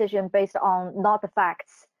wrong decision based on not the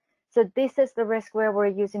facts. So this is the risk where we're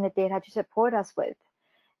using the data to support us with.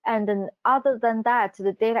 And then other than that,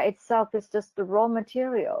 the data itself is just the raw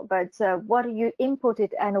material, but what you input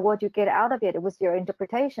it and what you get out of it with your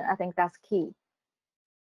interpretation, I think that's key.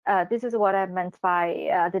 This is what I meant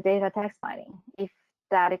by the data text mining, if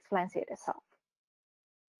that explains it itself.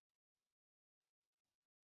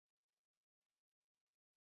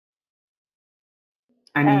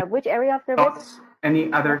 Which area of the risk?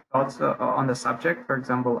 Any other thoughts on the subject? For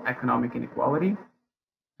example, economic inequality.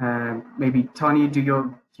 Maybe Tony, do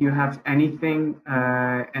you have anything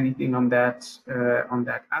on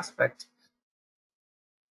that aspect?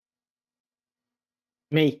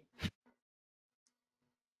 Me.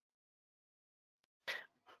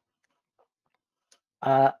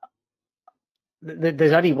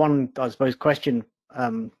 There's only one, I suppose, question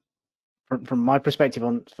from my perspective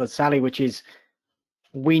for Sally, which is,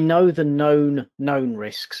 we know the known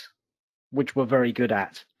risks, which we're very good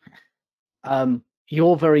at.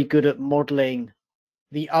 You're very good at modeling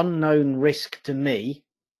the unknown risk to me.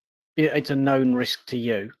 It's a known risk to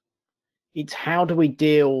you. It's how do we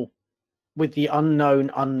deal with the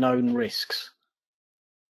unknown risks?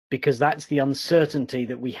 Because that's the uncertainty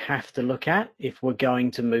that we have to look at if we're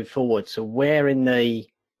going to move forward. So where in the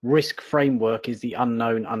risk framework is the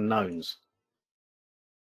unknown unknowns?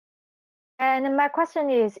 And my question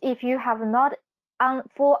is, if you have not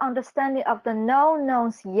full understanding of the known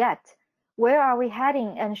knowns yet, where are we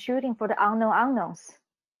heading and shooting for the unknown unknowns?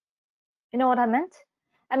 You know what I meant?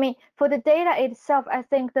 I mean, for the data itself, I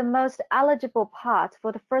think the most eligible part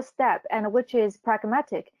for the first step, and which is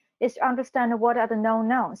pragmatic, is to understand what are the known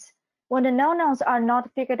knowns. When the known knowns are not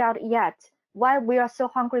figured out yet, why we are so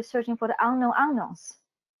hungry searching for the unknown unknowns?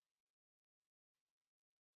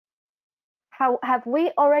 Have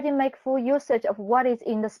we already made full usage of what is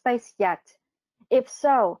in the space yet? If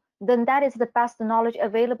so, then that is the best knowledge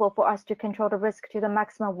available for us to control the risk to the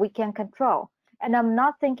maximum we can control. And I'm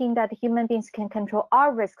not thinking that human beings can control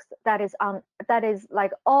our risks. That is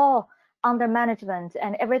like all under management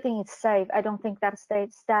and everything is safe. I don't think that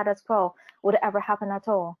status quo would ever happen at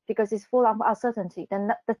all, because it's full of uncertainty.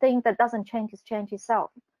 Then the thing that doesn't change is change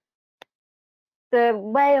itself. The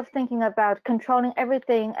way of thinking about controlling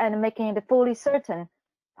everything and making it fully certain,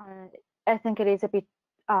 I think it is a bit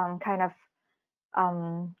kind of,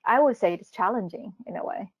 I would say it's challenging in a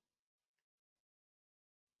way.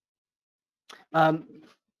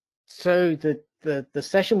 So the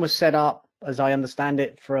session was set up, as I understand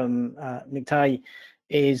it from Nictai,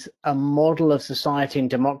 is a model of society and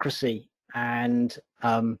democracy, and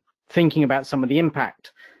thinking about some of the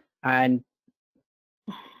impact. And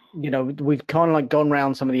you know, we've kind of like gone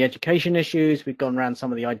around some of the education issues, we've gone around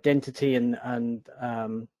some of the identity and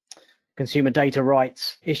consumer data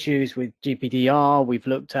rights issues with GDPR. We've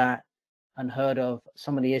looked at and heard of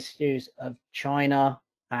some of the issues of China,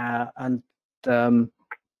 and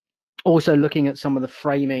also looking at some of the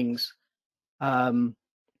framings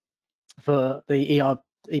for the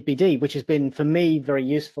EBD, which has been for me very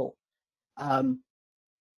useful.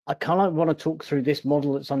 I kind of want to talk through this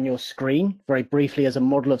model that's on your screen very briefly as a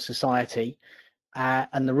model of society.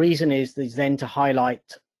 And the reason is then to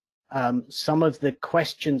highlight some of the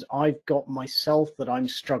questions I've got myself that I'm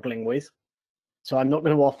struggling with. So I'm not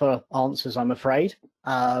going to offer answers, I'm afraid,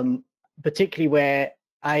 particularly where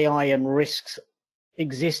AI and risks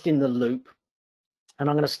exist in the loop. And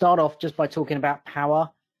I'm going to start off just by talking about power,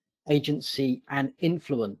 agency, and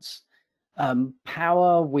influence.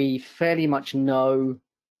 Power, we fairly much know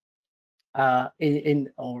in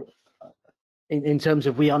terms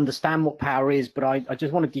of we understand what power is, but I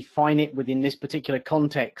just want to define it within this particular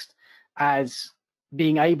context as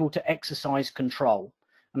being able to exercise control.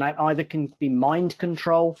 And that either can be mind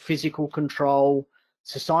control, physical control,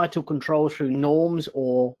 societal control through norms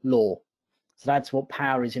or law. So that's what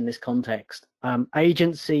power is in this context.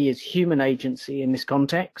 Agency is human agency in this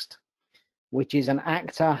context, which is an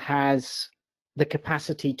actor has the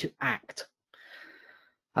capacity to act.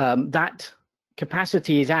 That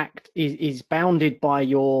capacity is bounded by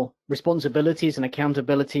your responsibilities and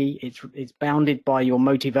accountability. It's bounded by your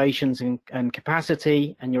motivations and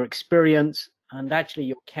capacity and your experience, and actually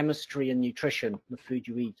your chemistry and nutrition, the food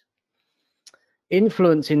you eat.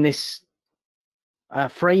 Influence in this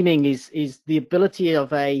framing is the ability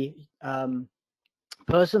of a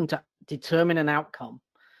person to determine an outcome,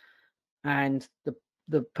 and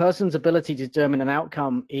the person's ability to determine an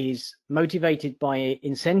outcome is motivated by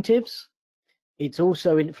incentives. It's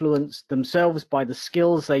also influenced themselves by the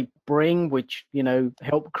skills they bring, which, you know,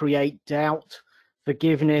 help create doubt,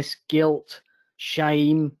 forgiveness, guilt,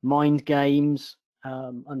 shame, mind games,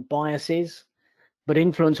 and biases. But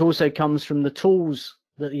influence also comes from the tools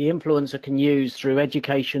that the influencer can use through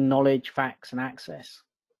education, knowledge, facts, and access.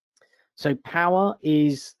 So power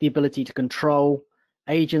is the ability to control,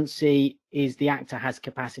 agency is the actor has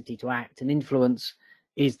capacity to act, and influence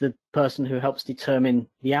is the person who helps determine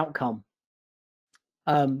the outcome.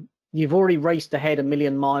 You've already raced ahead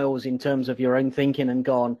 1,000,000 miles in terms of your own thinking and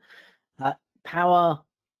gone, power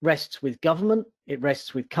rests with government, it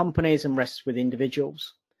rests with companies, and rests with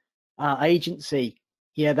individuals. Agency,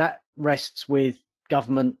 yeah, that rests with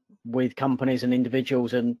government, with companies and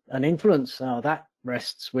individuals, and influence, that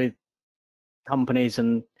rests with companies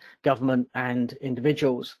and government and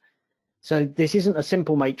individuals. So this isn't a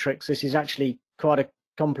simple matrix, this is actually quite a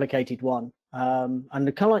complicated one, and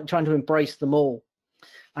they're kind of like trying to embrace them all.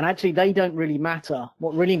 And actually they don't really matter.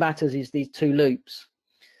 What really matters is these two loops,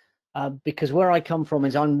 because where I come from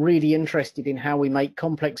is I'm really interested in how we make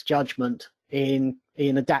complex judgment in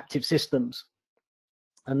adaptive systems,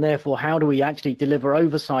 and therefore how do we actually deliver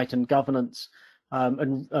oversight and governance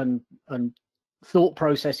and thought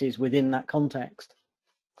processes within that context.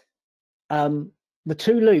 The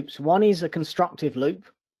two loops, one is a constructive loop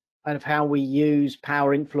of how we use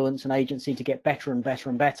power, influence, and agency to get better and better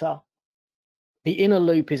and better. The inner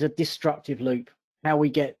loop is a destructive loop, how we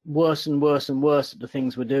get worse and worse and worse at the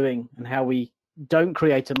things we're doing, and how we don't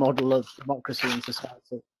create a model of democracy in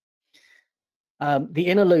society. The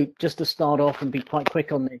inner loop, just to start off and be quite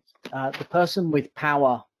quick on this, the person with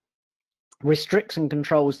power restricts and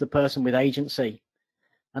controls the person with agency,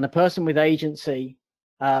 and the person with agency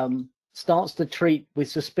starts to treat with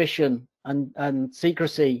suspicion and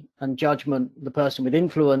secrecy and judgment the person with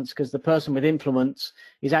influence, because the person with influence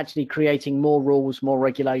is actually creating more rules, more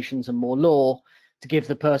regulations, and more law to give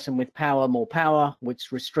the person with power more power,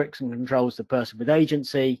 which restricts and controls the person with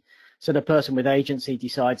agency. So the person with agency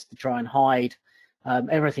decides to try and hide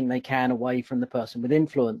everything they can away from the person with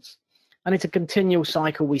influence. And it's a continual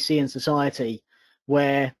cycle we see in society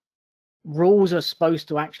where rules are supposed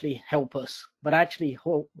to actually help us, but actually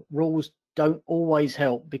rules don't always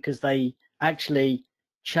help, because they actually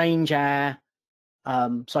change our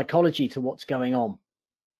psychology to what's going on.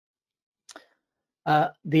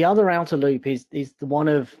 The other outer loop is the one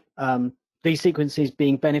of these sequences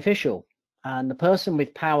being beneficial, and the person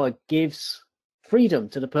with power gives freedom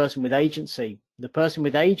to the person with agency. The person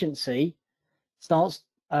with agency starts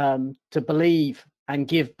to believe and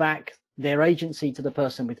give back their agency to the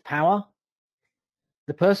person with power.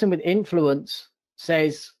 The person with influence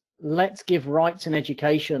says, let's give rights and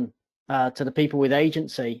education to the people with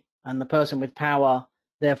agency, and the person with power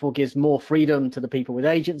therefore gives more freedom to the people with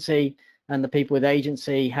agency, and the people with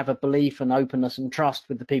agency have a belief and openness and trust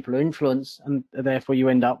with the people who influence, and therefore you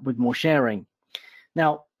end up with more sharing.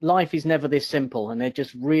 Now, life is never this simple, and they're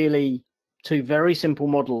just really two very simple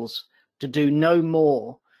models to do no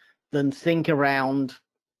more than think around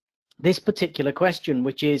this particular question,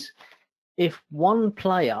 which is, if one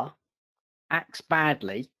player acts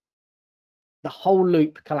badly, the whole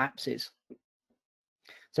loop collapses.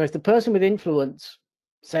 So if the person with influence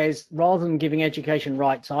says, rather than giving education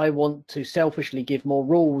rights, I want to selfishly give more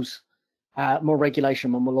rules, more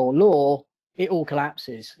regulation, more law, it all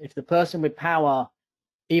collapses. If the person with power,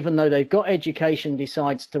 even though they've got education,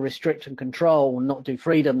 decides to restrict and control and not do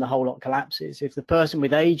freedom, the whole lot collapses. If the person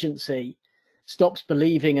with agency stops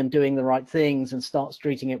believing and doing the right things and starts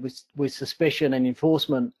treating it with suspicion and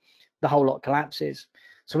enforcement, the whole lot collapses.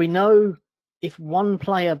 So we know if one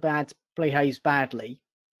player behaves badly,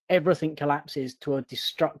 everything collapses to a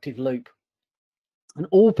destructive loop. And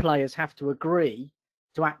all players have to agree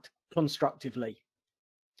to act constructively.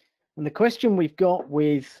 And the question we've got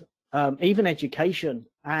with even education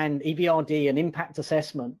and EBRD and impact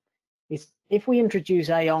assessment is, if we introduce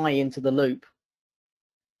AI into the loop,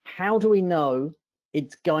 how do we know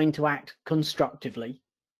it's going to act constructively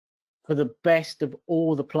for the best of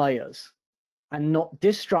all the players and not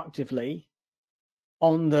destructively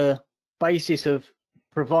on the basis of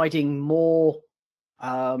providing more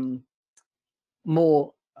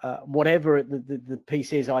whatever the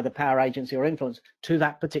piece is, either power, agency or influence, to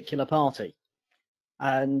that particular party?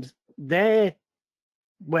 And there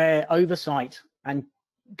where oversight and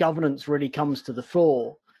governance really comes to the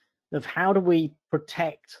fore, of how do we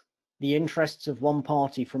protect the interests of one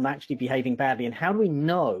party from actually behaving badly, and how do we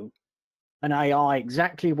know an AI,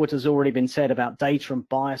 exactly what has already been said about data and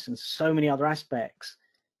bias and so many other aspects,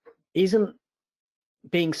 isn't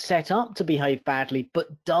being set up to behave badly, but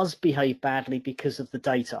does behave badly because of the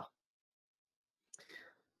data.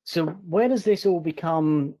 So where does this all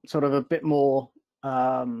become sort of a bit more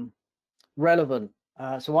relevant?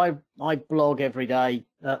 So I blog every day,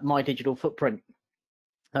 My Digital Footprint,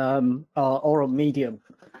 or on Medium.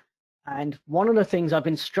 And one of the things I've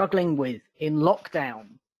been struggling with in lockdown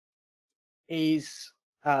is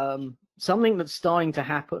something that's starting to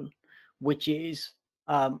happen, which is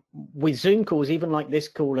with Zoom calls, even like this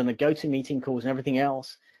call and the GoToMeeting calls and everything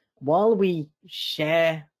else, while we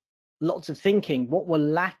share lots of thinking, what we're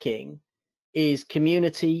lacking is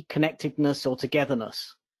community, connectedness, or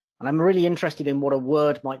togetherness. And I'm really interested in what a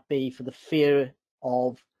word might be for the fear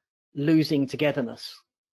of losing togetherness.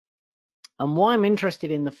 And why I'm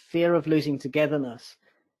interested in the fear of losing togetherness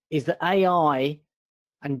is that AI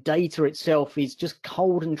and data itself is just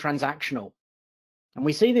cold and transactional. And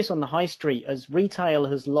we see this on the high street as retail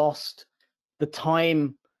has lost the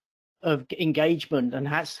time of engagement and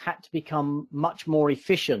has had to become much more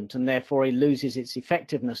efficient, and therefore it loses its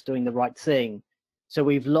effectiveness doing the right thing. So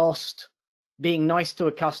we've lost being nice to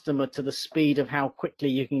a customer to the speed of how quickly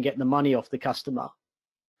you can get the money off the customer.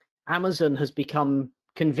 Amazon has become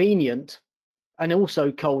convenient and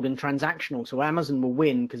also cold and transactional. So Amazon will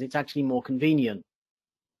win because it's actually more convenient.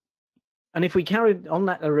 And if we carry on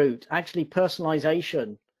that route, actually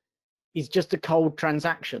personalization is just a cold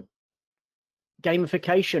transaction.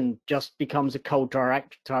 Gamification just becomes a cold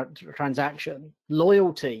transaction.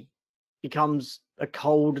 Loyalty becomes a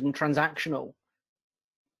cold and transactional.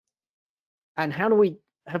 And how do we,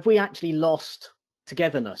 have we actually lost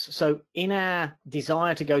togetherness? So in our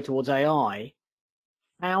desire to go towards AI,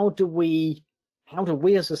 how do we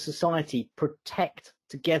as a society protect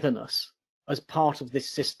togetherness as part of this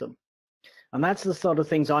system? And that's the sort of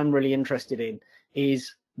things I'm really interested in,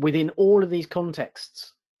 is within all of these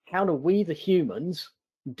contexts, how do we, the humans,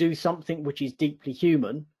 do something which is deeply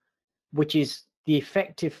human, which is the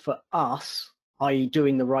effective for us, i.e.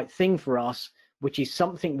 doing the right thing for us, which is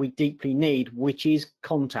something we deeply need, which is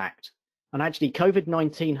contact. And actually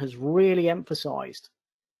COVID-19 has really emphasized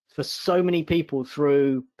for so many people,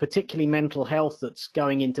 through particularly mental health that's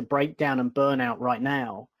going into breakdown and burnout right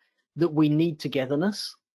now, that we need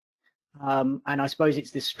togetherness. And I suppose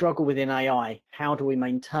it's this struggle within AI. How do we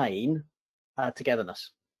maintain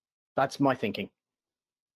togetherness? That's my thinking.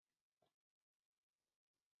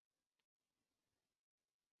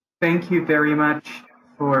 Thank you very much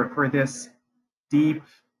for this deep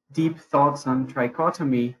thoughts on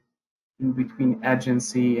trichotomy in between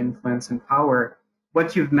agency, influence, and power.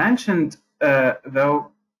 What you've mentioned,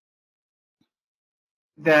 though,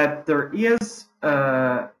 that there is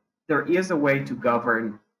a way to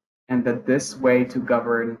govern, and that this way to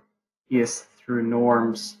govern is through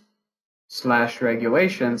norms /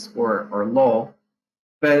 regulations or law.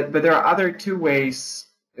 But there are other two ways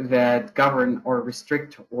that govern or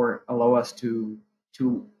restrict or allow us to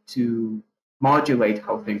modulate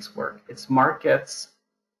how things work. It's markets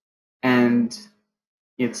and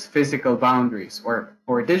it's physical boundaries or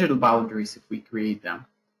digital boundaries if we create them.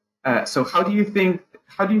 So how do you think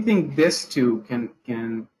this two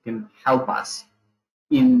can help us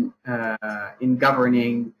in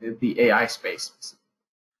governing the AI space?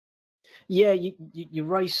 Yeah, you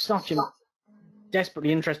raised such a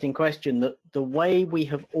desperately interesting question that the way we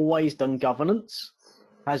have always done governance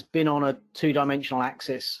has been on a two-dimensional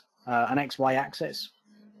axis, an XY axis.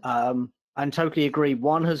 And totally agree.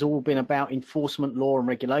 One has all been about enforcement, law and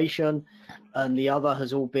regulation, and the other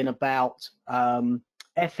has all been about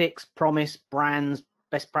ethics, promise, brands,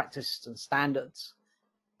 best practices and standards.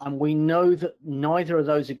 And we know that neither of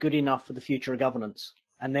those are good enough for the future of governance.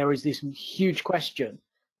 And there is this huge question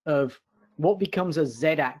of what becomes a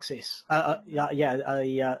Z-axis,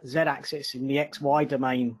 Z-axis in the XY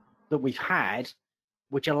domain that we've had,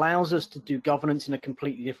 which allows us to do governance in a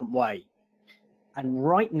completely different way. And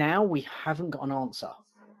right now, we haven't got an answer.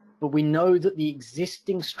 But we know that the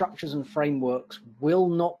existing structures and frameworks will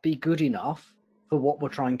not be good enough for what we're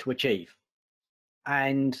trying to achieve.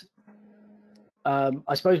 And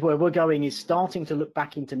I suppose where we're going is starting to look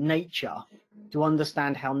back into nature to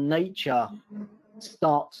understand how nature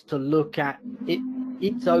starts to look at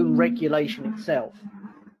its own regulation itself.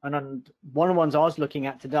 And one of the ones I was looking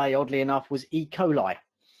at today, oddly enough, was E. coli,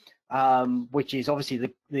 which is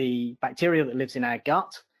obviously the bacteria that lives in our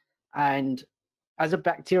gut. And as a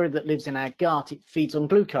bacteria that lives in our gut, it feeds on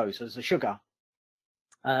glucose as a sugar.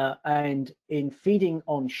 And in feeding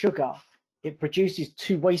on sugar, it produces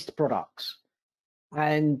two waste products.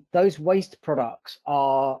 And those waste products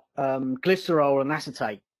are glycerol and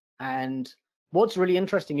acetate. And what's really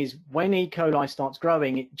interesting is when E. coli starts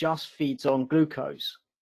growing, it just feeds on glucose.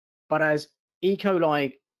 But as E.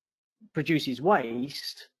 coli produces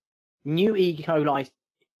waste, new E. coli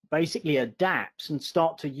basically adapts and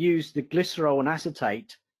start to use the glycerol and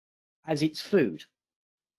acetate as its food.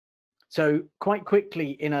 So quite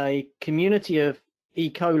quickly in a community of E.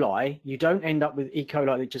 coli, you don't end up with E.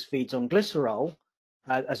 coli that just feeds on glycerol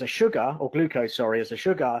as a sugar, or glucose, sorry, as a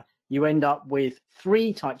sugar. You end up with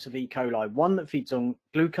three types of E. coli, one that feeds on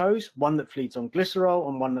glucose, one that feeds on glycerol,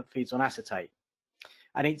 and one that feeds on acetate.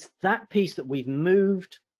 And it's that piece that we've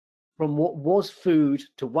moved from what was food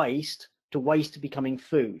to waste becoming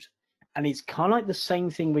food. And it's kind of like the same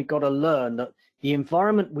thing we've got to learn, that the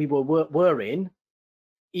environment we were in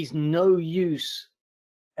is no use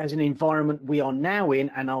as an environment we are now in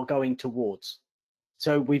and are going towards.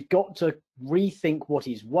 So we've got to rethink what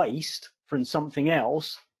is waste from something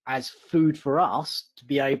else as food for us to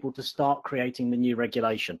be able to start creating the new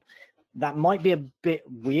regulation. That might be a bit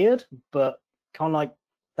weird, but kind of like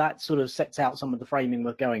that sort of sets out some of the framing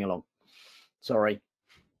we're going along. Sorry.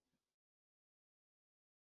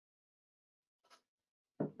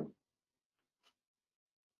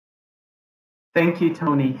 Thank you,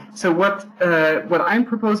 Tony. So what I'm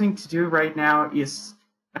proposing to do right now is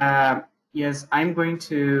I'm going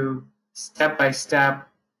to step by step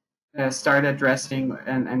start addressing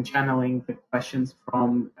and channeling the questions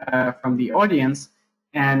from the audience.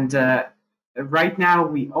 And right now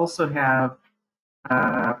we also have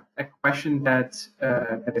a question that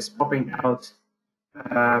is popping out,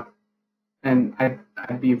 and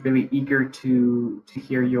I'd be really eager to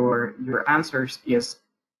hear your answers. Is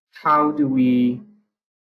how do we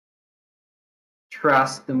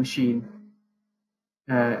trust the machine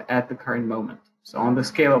at the current moment? So on the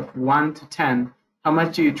scale of 1 to 10, how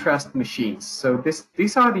much do you trust machines? So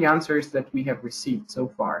these are the answers that we have received so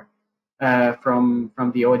far from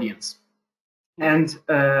the audience. And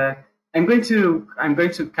I'm going to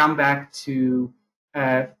come back to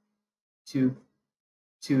the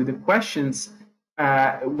questions.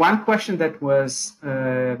 One question that was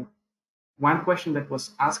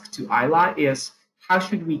asked to Ayla is, how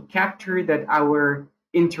should we capture that our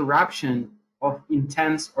interruption of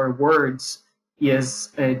intents or words is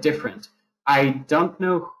different? I don't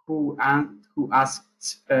know who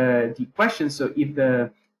asked the question. So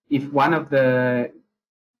if one of the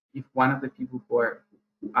people who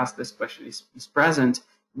asked this question is present,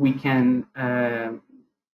 we can.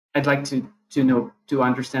 I'd like to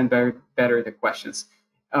understand better the questions.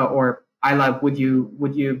 Or Ayla, would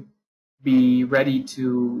you be ready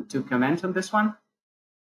to comment on this one?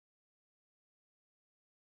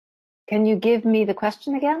 Can you give me the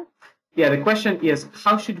question again? Yeah, the question is,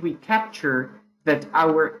 how should we capture that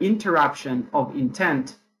our interruption of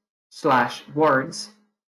intent / words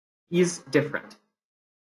is different?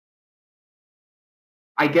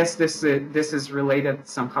 I guess this is related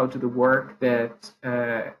somehow to the work that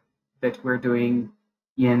we're doing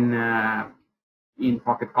in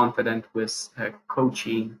Pocket Confident with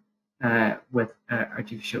coaching with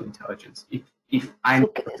artificial intelligence. If I'm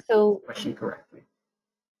the question correctly.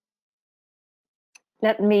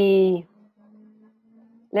 Let me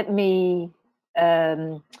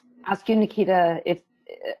ask you, Nikita, if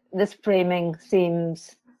this framing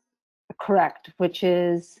seems correct, which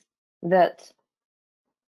is that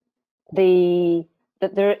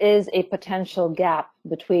there is a potential gap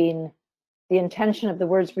between the intention of the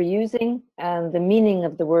words we're using and the meaning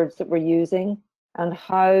of the words that we're using, and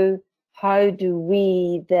how do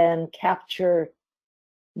we then capture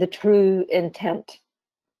the true intent?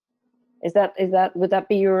 Would that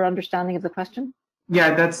be your understanding of the question?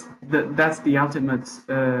 Yeah, that's the ultimate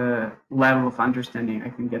level of understanding I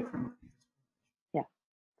can get from it. Yeah.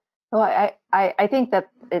 Well, I think that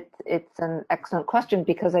it's an excellent question,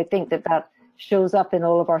 because I think that shows up in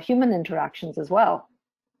all of our human interactions as well.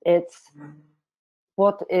 It's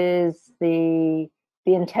what is the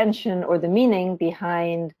intention or the meaning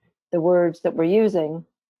behind the words that we're using,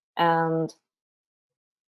 and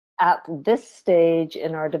at this stage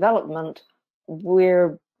in our development,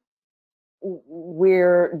 we're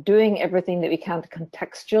doing everything that we can to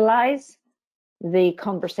contextualize the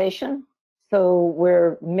conversation. So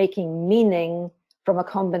we're making meaning from a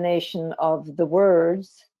combination of the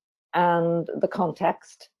words and the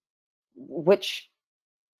context, which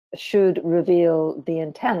should reveal the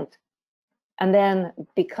intent. And then,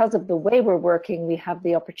 because of the way we're working, we have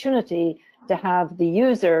the opportunity to have the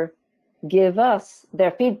user give us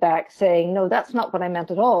their feedback saying, no, that's not what I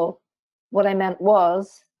meant at all. What I meant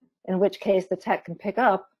was, in which case the tech can pick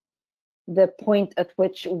up the point at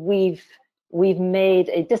which we've made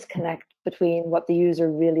a disconnect between what the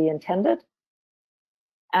user really intended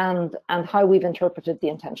and how we've interpreted the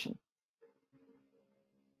intention.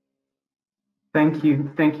 Thank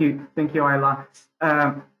you, Ayla.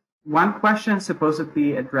 One question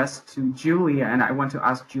supposedly addressed to Julia, and I want to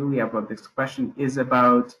ask Julia about this question, is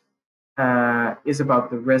about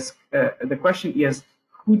the risk. The question is,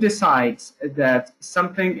 who decides that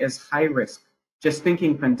something is high risk? Just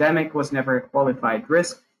thinking pandemic was never a qualified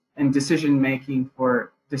risk, and decision making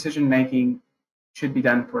should be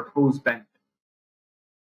done for whose benefit.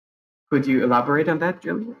 Could you elaborate on that,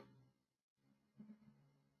 Julia?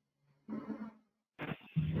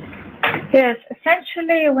 Yes,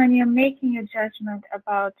 essentially, when you're making a judgment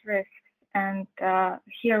about risks, and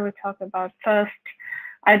here we talk about first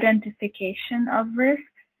identification of risks,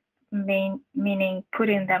 meaning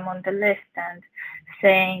putting them on the list and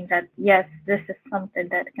saying that, yes, this is something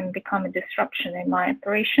that can become a disruption in my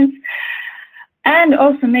operations, and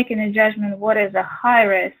also making a judgment what is a high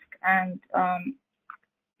risk. And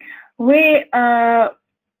we are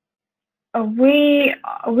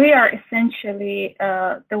essentially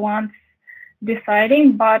the ones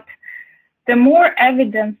deciding, but the more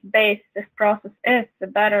evidence-based this process is, the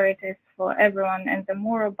better it is for everyone, and the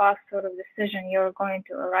more robust sort of decision you're going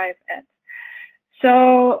to arrive at.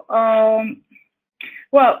 So,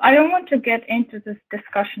 well, I don't want to get into this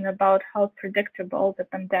discussion about how predictable the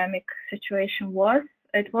pandemic situation was.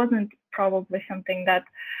 It wasn't probably something that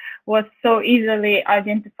was so easily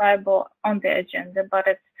identifiable on the agenda, but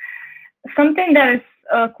it's something that is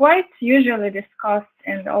quite usually discussed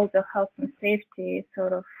in all the health and safety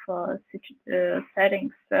sort of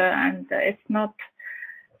settings, and it's not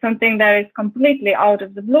something that is completely out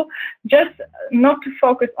of the blue. Just not to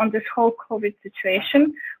focus on this whole COVID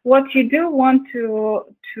situation, what you do want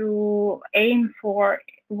to aim for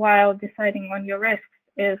while deciding on your risks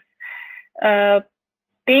is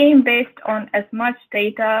being based on as much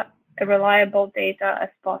data, reliable data as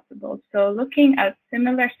possible. So looking at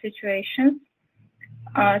similar situations,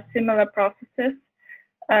 similar processes,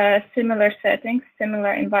 similar settings,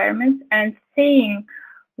 similar environments, and seeing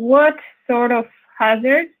what sort of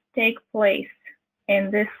hazards take place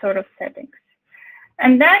in this sort of settings.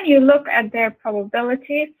 And then you look at their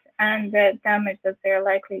probabilities and the damage that they're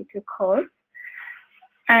likely to cause.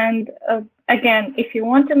 And again, if you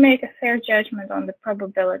want to make a fair judgment on the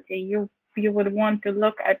probability, you would want to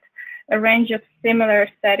look at a range of similar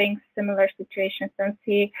settings, similar situations, and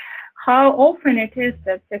see how often it is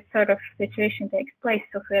that this sort of situation takes place.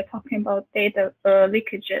 So if we're talking about data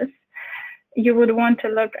leakages, you would want to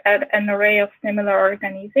look at an array of similar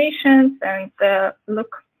organizations and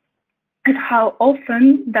look at how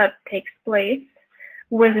often that takes place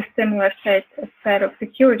with a similar set of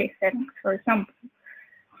security settings, for example.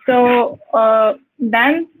 So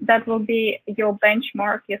then that will be your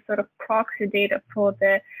benchmark, your sort of proxy data for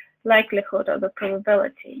the likelihood or the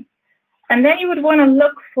probability. And then you would want to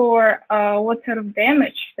look for what sort of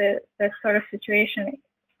damage the sort of situation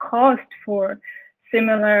caused for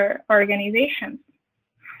similar organizations.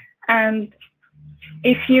 And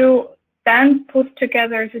if you then put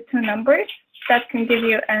together the two numbers, that can give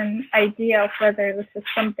you an idea of whether this is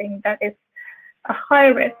something that is a high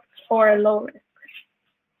risk or a low risk.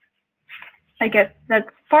 I guess that's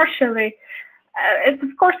partially, it's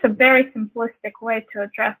of course a very simplistic way to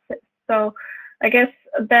address it. So I guess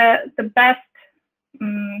the best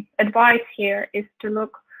advice here is to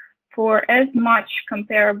look for as much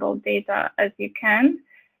comparable data as you can.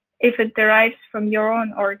 If it derives from your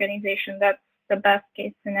own organization, that's the best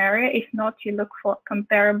case scenario. If not, you look for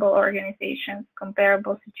comparable organizations,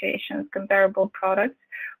 comparable situations, comparable products,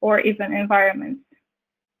 or even environments.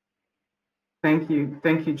 Thank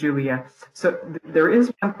you, Julia. So there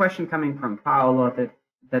is one question coming from Paolo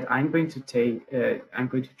that I'm going to take. I'm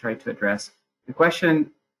going to try to address. The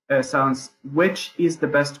question sounds: which is the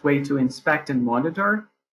best way to inspect and monitor,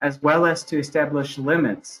 as well as to establish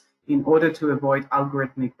limits in order to avoid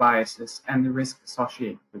algorithmic biases and the risk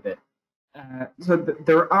associated with it?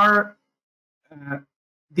 There are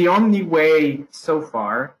the only way so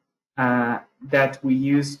far that we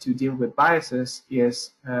use to deal with biases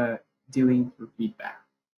is dealing through feedback.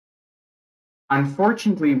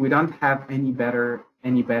 Unfortunately, we don't have any better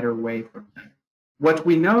way for that. What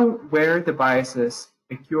we know where the biases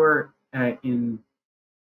occur in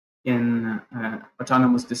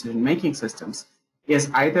autonomous decision-making systems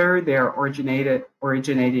is either they are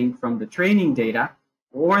originating from the training data,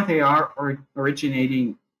 or they are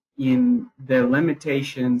originating in the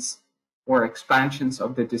limitations or expansions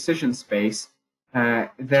of the decision space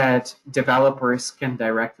that developers can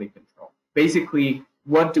directly control. Basically,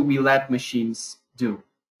 what do we let machines do?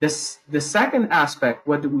 The second aspect,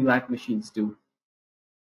 what do we let machines do,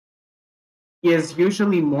 is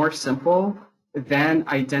usually more simple than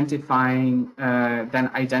identifying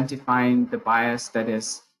the bias that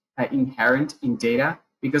is inherent in data,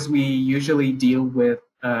 because we usually deal with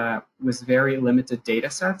very limited data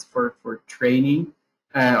sets for training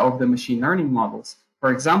of the machine learning models.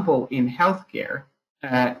 For example, in healthcare,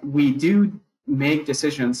 we do make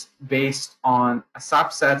decisions based on a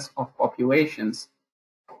subset of populations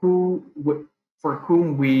for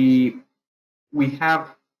whom we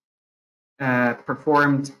have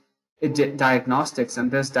performed diagnostics, and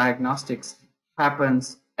this diagnostics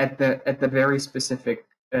happens at the very specific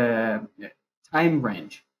time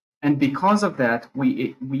range. And because of that,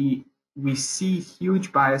 we see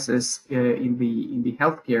huge biases in the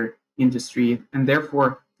healthcare industry, and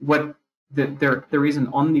therefore the reason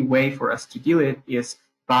only way for us to deal it is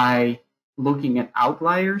by looking at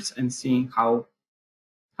outliers and seeing how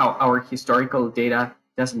our historical data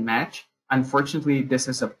doesn't match. Unfortunately, this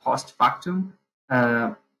is a post factum.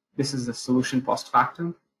 This is a solution post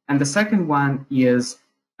factum. And the second one is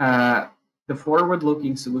the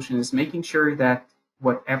forward-looking solution is making sure that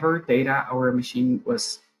whatever data our machine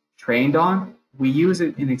was trained on, we use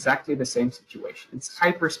it in exactly the same situation. It's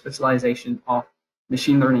hyper-specialization of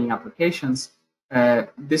machine learning applications.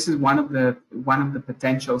 This is one of the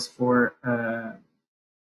potentials for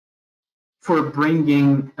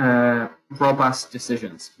bringing robust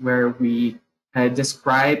decisions, where we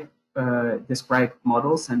describe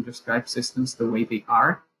models and describe systems the way they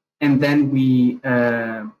are, and then we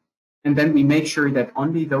make sure that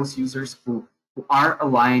only those users who are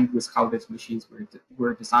aligned with how these machines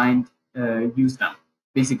were designed use them.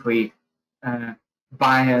 Basically,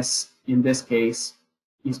 bias in this case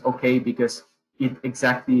is okay because it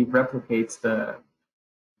exactly replicates the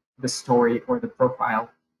story or the profile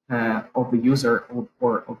of the user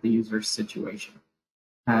or of the user's situation.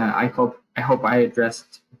 I hope I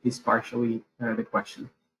addressed at least partially the question.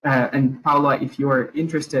 And Paula, if you are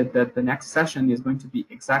interested, that the next session is going to be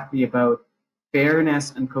exactly about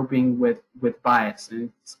fairness and coping with bias,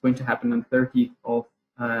 and it's going to happen on 30th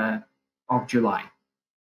of July.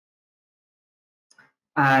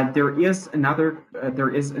 There is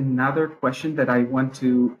another question that I want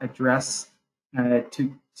to address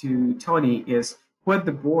to Tony. Is would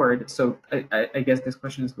the board? So I guess this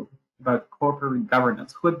question is about corporate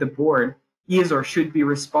governance. Would the board is or should be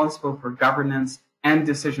responsible for governance and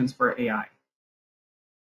decisions for AI?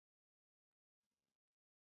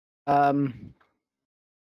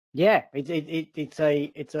 Yeah, it's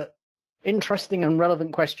a interesting and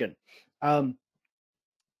relevant question. The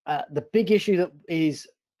big issue that is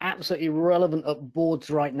absolutely relevant at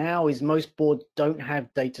boards right now is most boards don't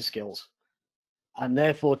have data skills, and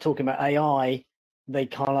therefore talking about AI, they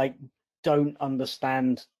kind of like don't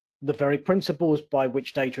understand the very principles by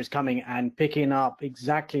which data is coming, and picking up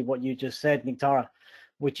exactly what you just said, Niktara,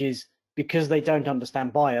 which is because they don't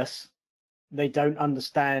understand bias, they don't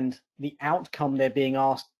understand the outcome they're being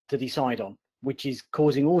asked to decide on, which is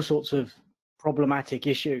causing all sorts of problematic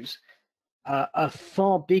issues. A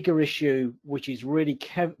far bigger issue, which is really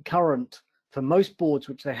current for most boards,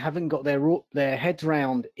 which they haven't got their heads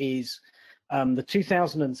around, is the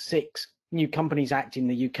 2006 New Companies Act in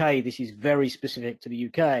the UK. This is very specific to the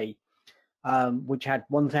UK, which had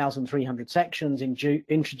 1,300 sections,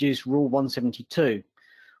 introduced Rule 172.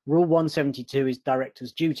 Rule 172 is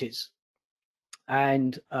directors' duties,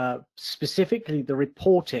 and specifically the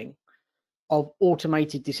reporting of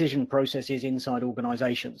automated decision processes inside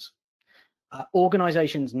organizations.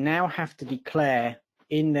 Organizations now have to declare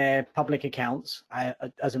in their public accounts,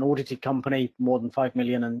 as an audited company, more than 5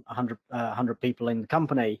 million and 100 people in the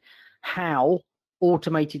company, how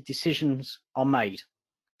automated decisions are made,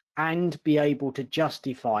 and be able to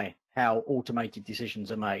justify how automated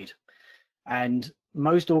decisions are made. And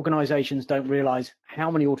most organizations don't realize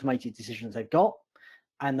how many automated decisions they've got,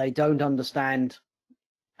 and they don't understand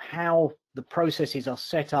how the processes are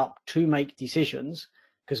set up to make decisions,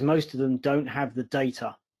 because most of them don't have the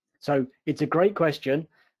data. So it's a great question,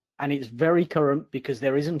 and it's very current because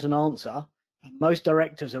there isn't an answer. Most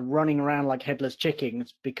directors are running around like headless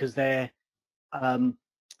chickens because they have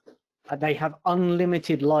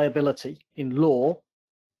unlimited liability in law.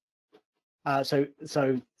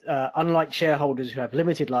 Unlike shareholders who have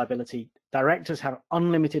limited liability, directors have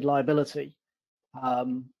unlimited liability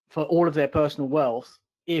for all of their personal wealth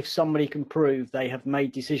if somebody can prove they have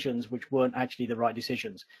made decisions which weren't actually the right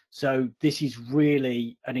decisions. So this is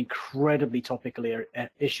really an incredibly topical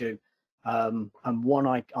issue, and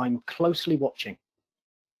one I'm closely watching.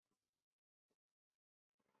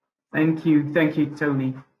 Thank you,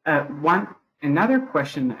 Tony. Another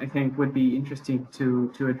question I think would be interesting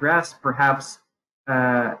to address. Perhaps,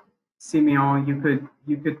 Simeon,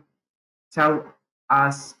 you could tell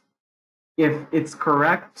us if it's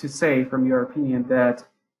correct to say, from your opinion, that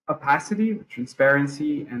opacity,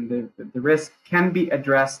 transparency, and the risk can be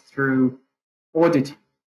addressed through auditing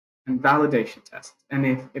and validation tests. And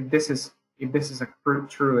if this is a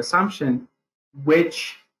true assumption,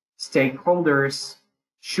 which stakeholders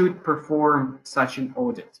should perform such an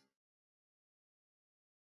audit?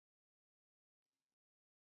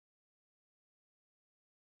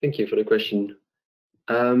 Thank you for the question.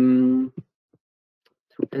 To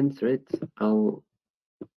answer it, I'll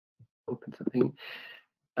open something.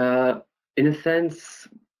 In a sense,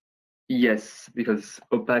 yes, because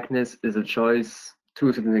opaqueness is a choice to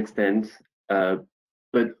a certain extent,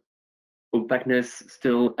 but opaqueness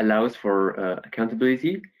still allows for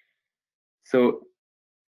accountability. So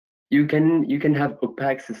you can have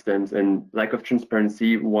opaque systems and lack of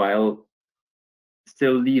transparency while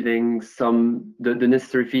still leaving the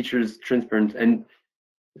necessary features transparent. And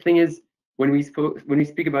the thing is, when we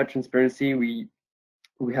speak about transparency, we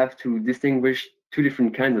have to distinguish two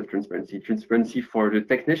different kinds of transparency: transparency for the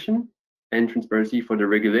technician and transparency for the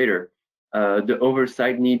regulator. The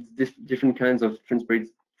oversight needs different kinds of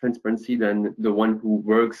transparency than the one who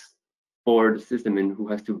works for the system and who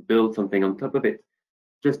has to build something on top of it.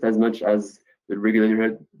 Just as much as the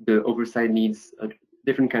regulator, the oversight needs a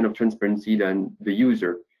different kind of transparency than the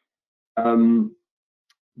user.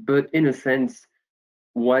 But in a sense,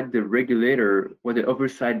 what the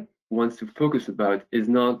oversight wants to focus about is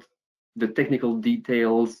not the technical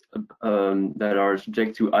details that are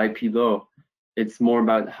subject to IP law. It's more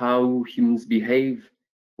about how humans behave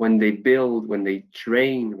when they build, when they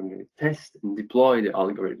train, when they test and deploy the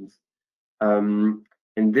algorithms.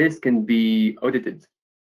 And this can be audited.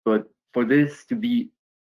 But for this to be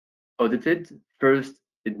audited, first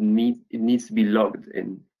it needs to be logged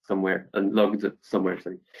somewhere.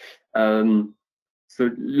 Sorry. So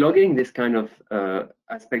logging this kind of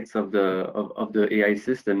aspects of the AI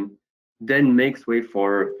system then makes way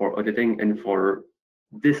for auditing and for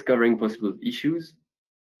discovering possible issues.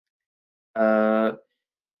 Does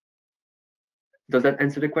that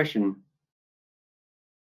answer the question?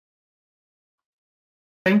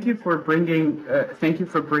 Thank you for bringing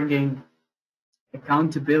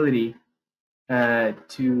accountability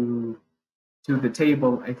to the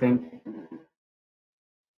table. I think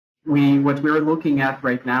what we're looking at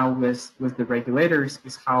right now with the regulators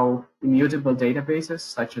is how immutable databases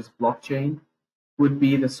such as blockchain would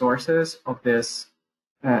be the sources of this,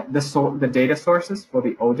 the data sources for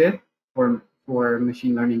the audit for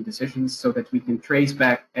machine learning decisions, so that we can trace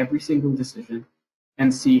back every single decision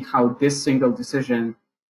and see how this single decision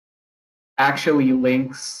actually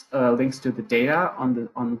links to the data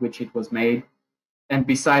on which it was made, and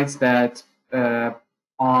besides that,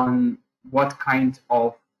 on what kind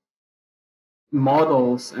of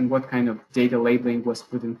models and what kind of data labeling was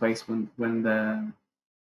put in place when the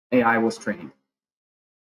AI was trained.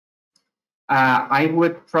 I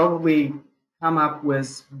would probably come up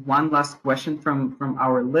with one last question from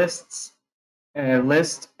our list,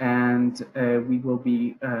 and we will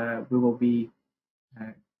be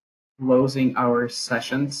closing our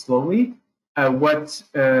session slowly. What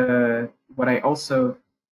I also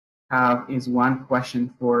have is one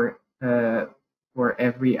question for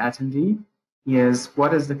every attendee. Is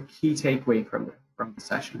what is the key takeaway from the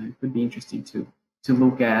session? It would be interesting to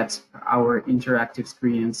look at our interactive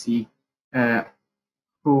screen and see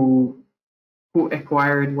who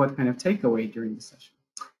acquired what kind of takeaway during the session.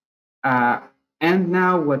 And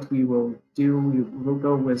now what we will do, we will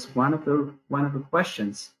go with one of the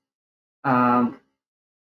questions.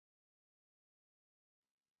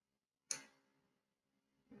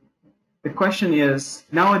 The question is,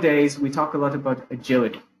 nowadays we talk a lot about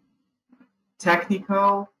agility,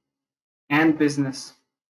 technical and business.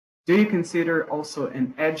 Do you consider also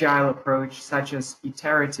an agile approach, such as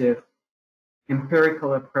iterative,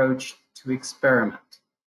 empirical approach to experiment?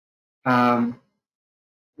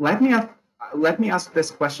 Let me ask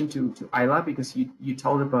this question to Ayla, because you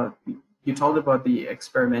told about the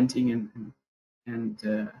experimenting and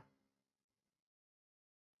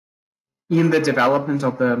in the development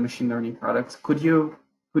of the machine learning products. Could you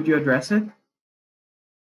address it?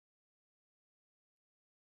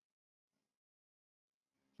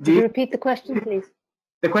 Could you repeat the question, please?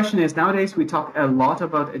 The question is, nowadays we talk a lot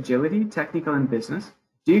about agility, technical and business.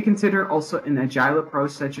 Do you consider also an agile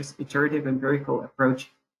approach, such as iterative empirical approach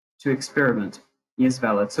to experiment, is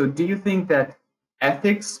valid? So do you think that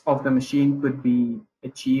ethics of the machine could be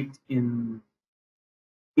achieved in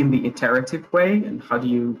the iterative way? And how do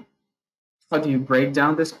you break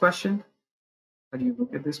down this question? How do you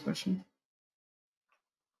look at this question?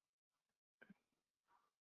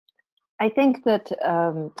 I think that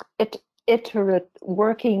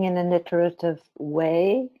working in an iterative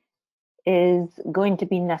way is going to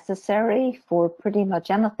be necessary for pretty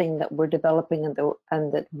much anything that we're developing and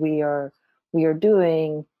that we are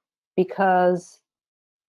doing, because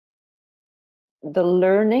the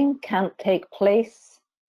learning can't take place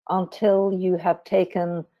until you have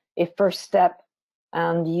taken a first step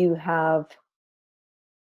and you have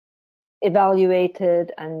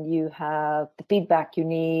evaluated and you have the feedback you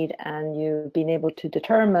need and you've been able to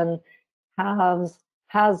determine,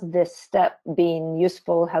 has this step been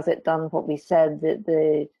useful? Has it done what we said that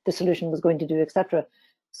the solution was going to do, etc.?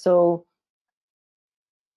 So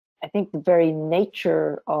I think the very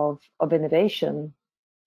nature of innovation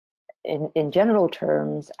in general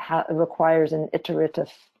terms requires an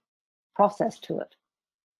iterative process to it.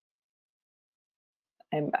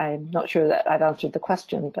 I'm not sure that I've answered the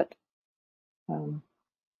question, but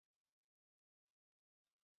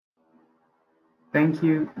thank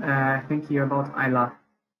you a lot, Ayla.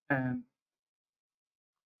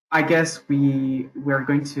 I guess we're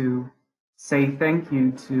going to say thank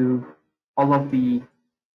you to all of the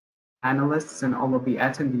panelists and all of the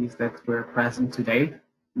attendees that were present today.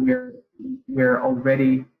 We're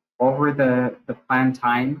already over the planned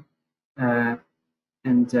time,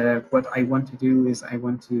 and what I want to do is I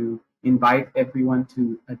want to invite everyone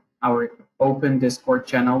to our open Discord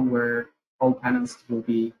channel, where all panelists will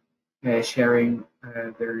be sharing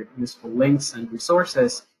their useful links and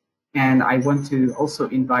resources. And I want to also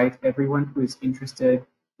invite everyone who is interested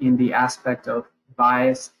in the aspect of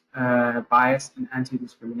bias and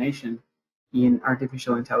anti-discrimination in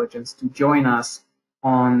artificial intelligence to join us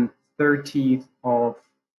on 30th of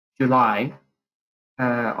July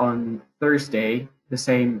on Thursday, the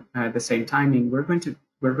same timing. We're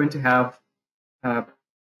going to have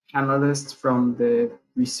panelists from the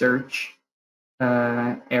research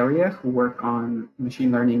area who work on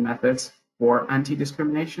machine learning methods for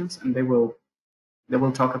anti-discriminations, and they will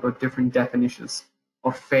talk about different definitions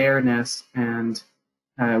of fairness and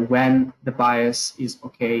when the bias is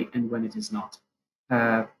okay and when it is not.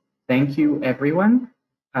 Thank you, everyone.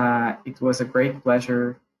 It was a great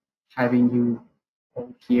pleasure having you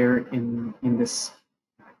all here in this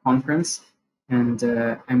conference, and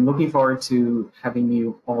I'm looking forward to having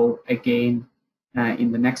you all again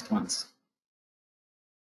in the next ones.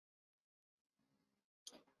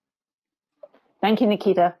 Thank you,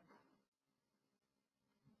 Nikita.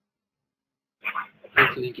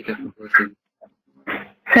 Thank you, Nikita, for hosting.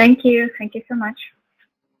 Thank you so much.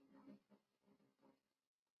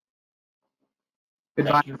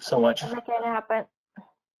 Goodbye. Thank you so much. Make it happen.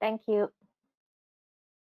 Thank you.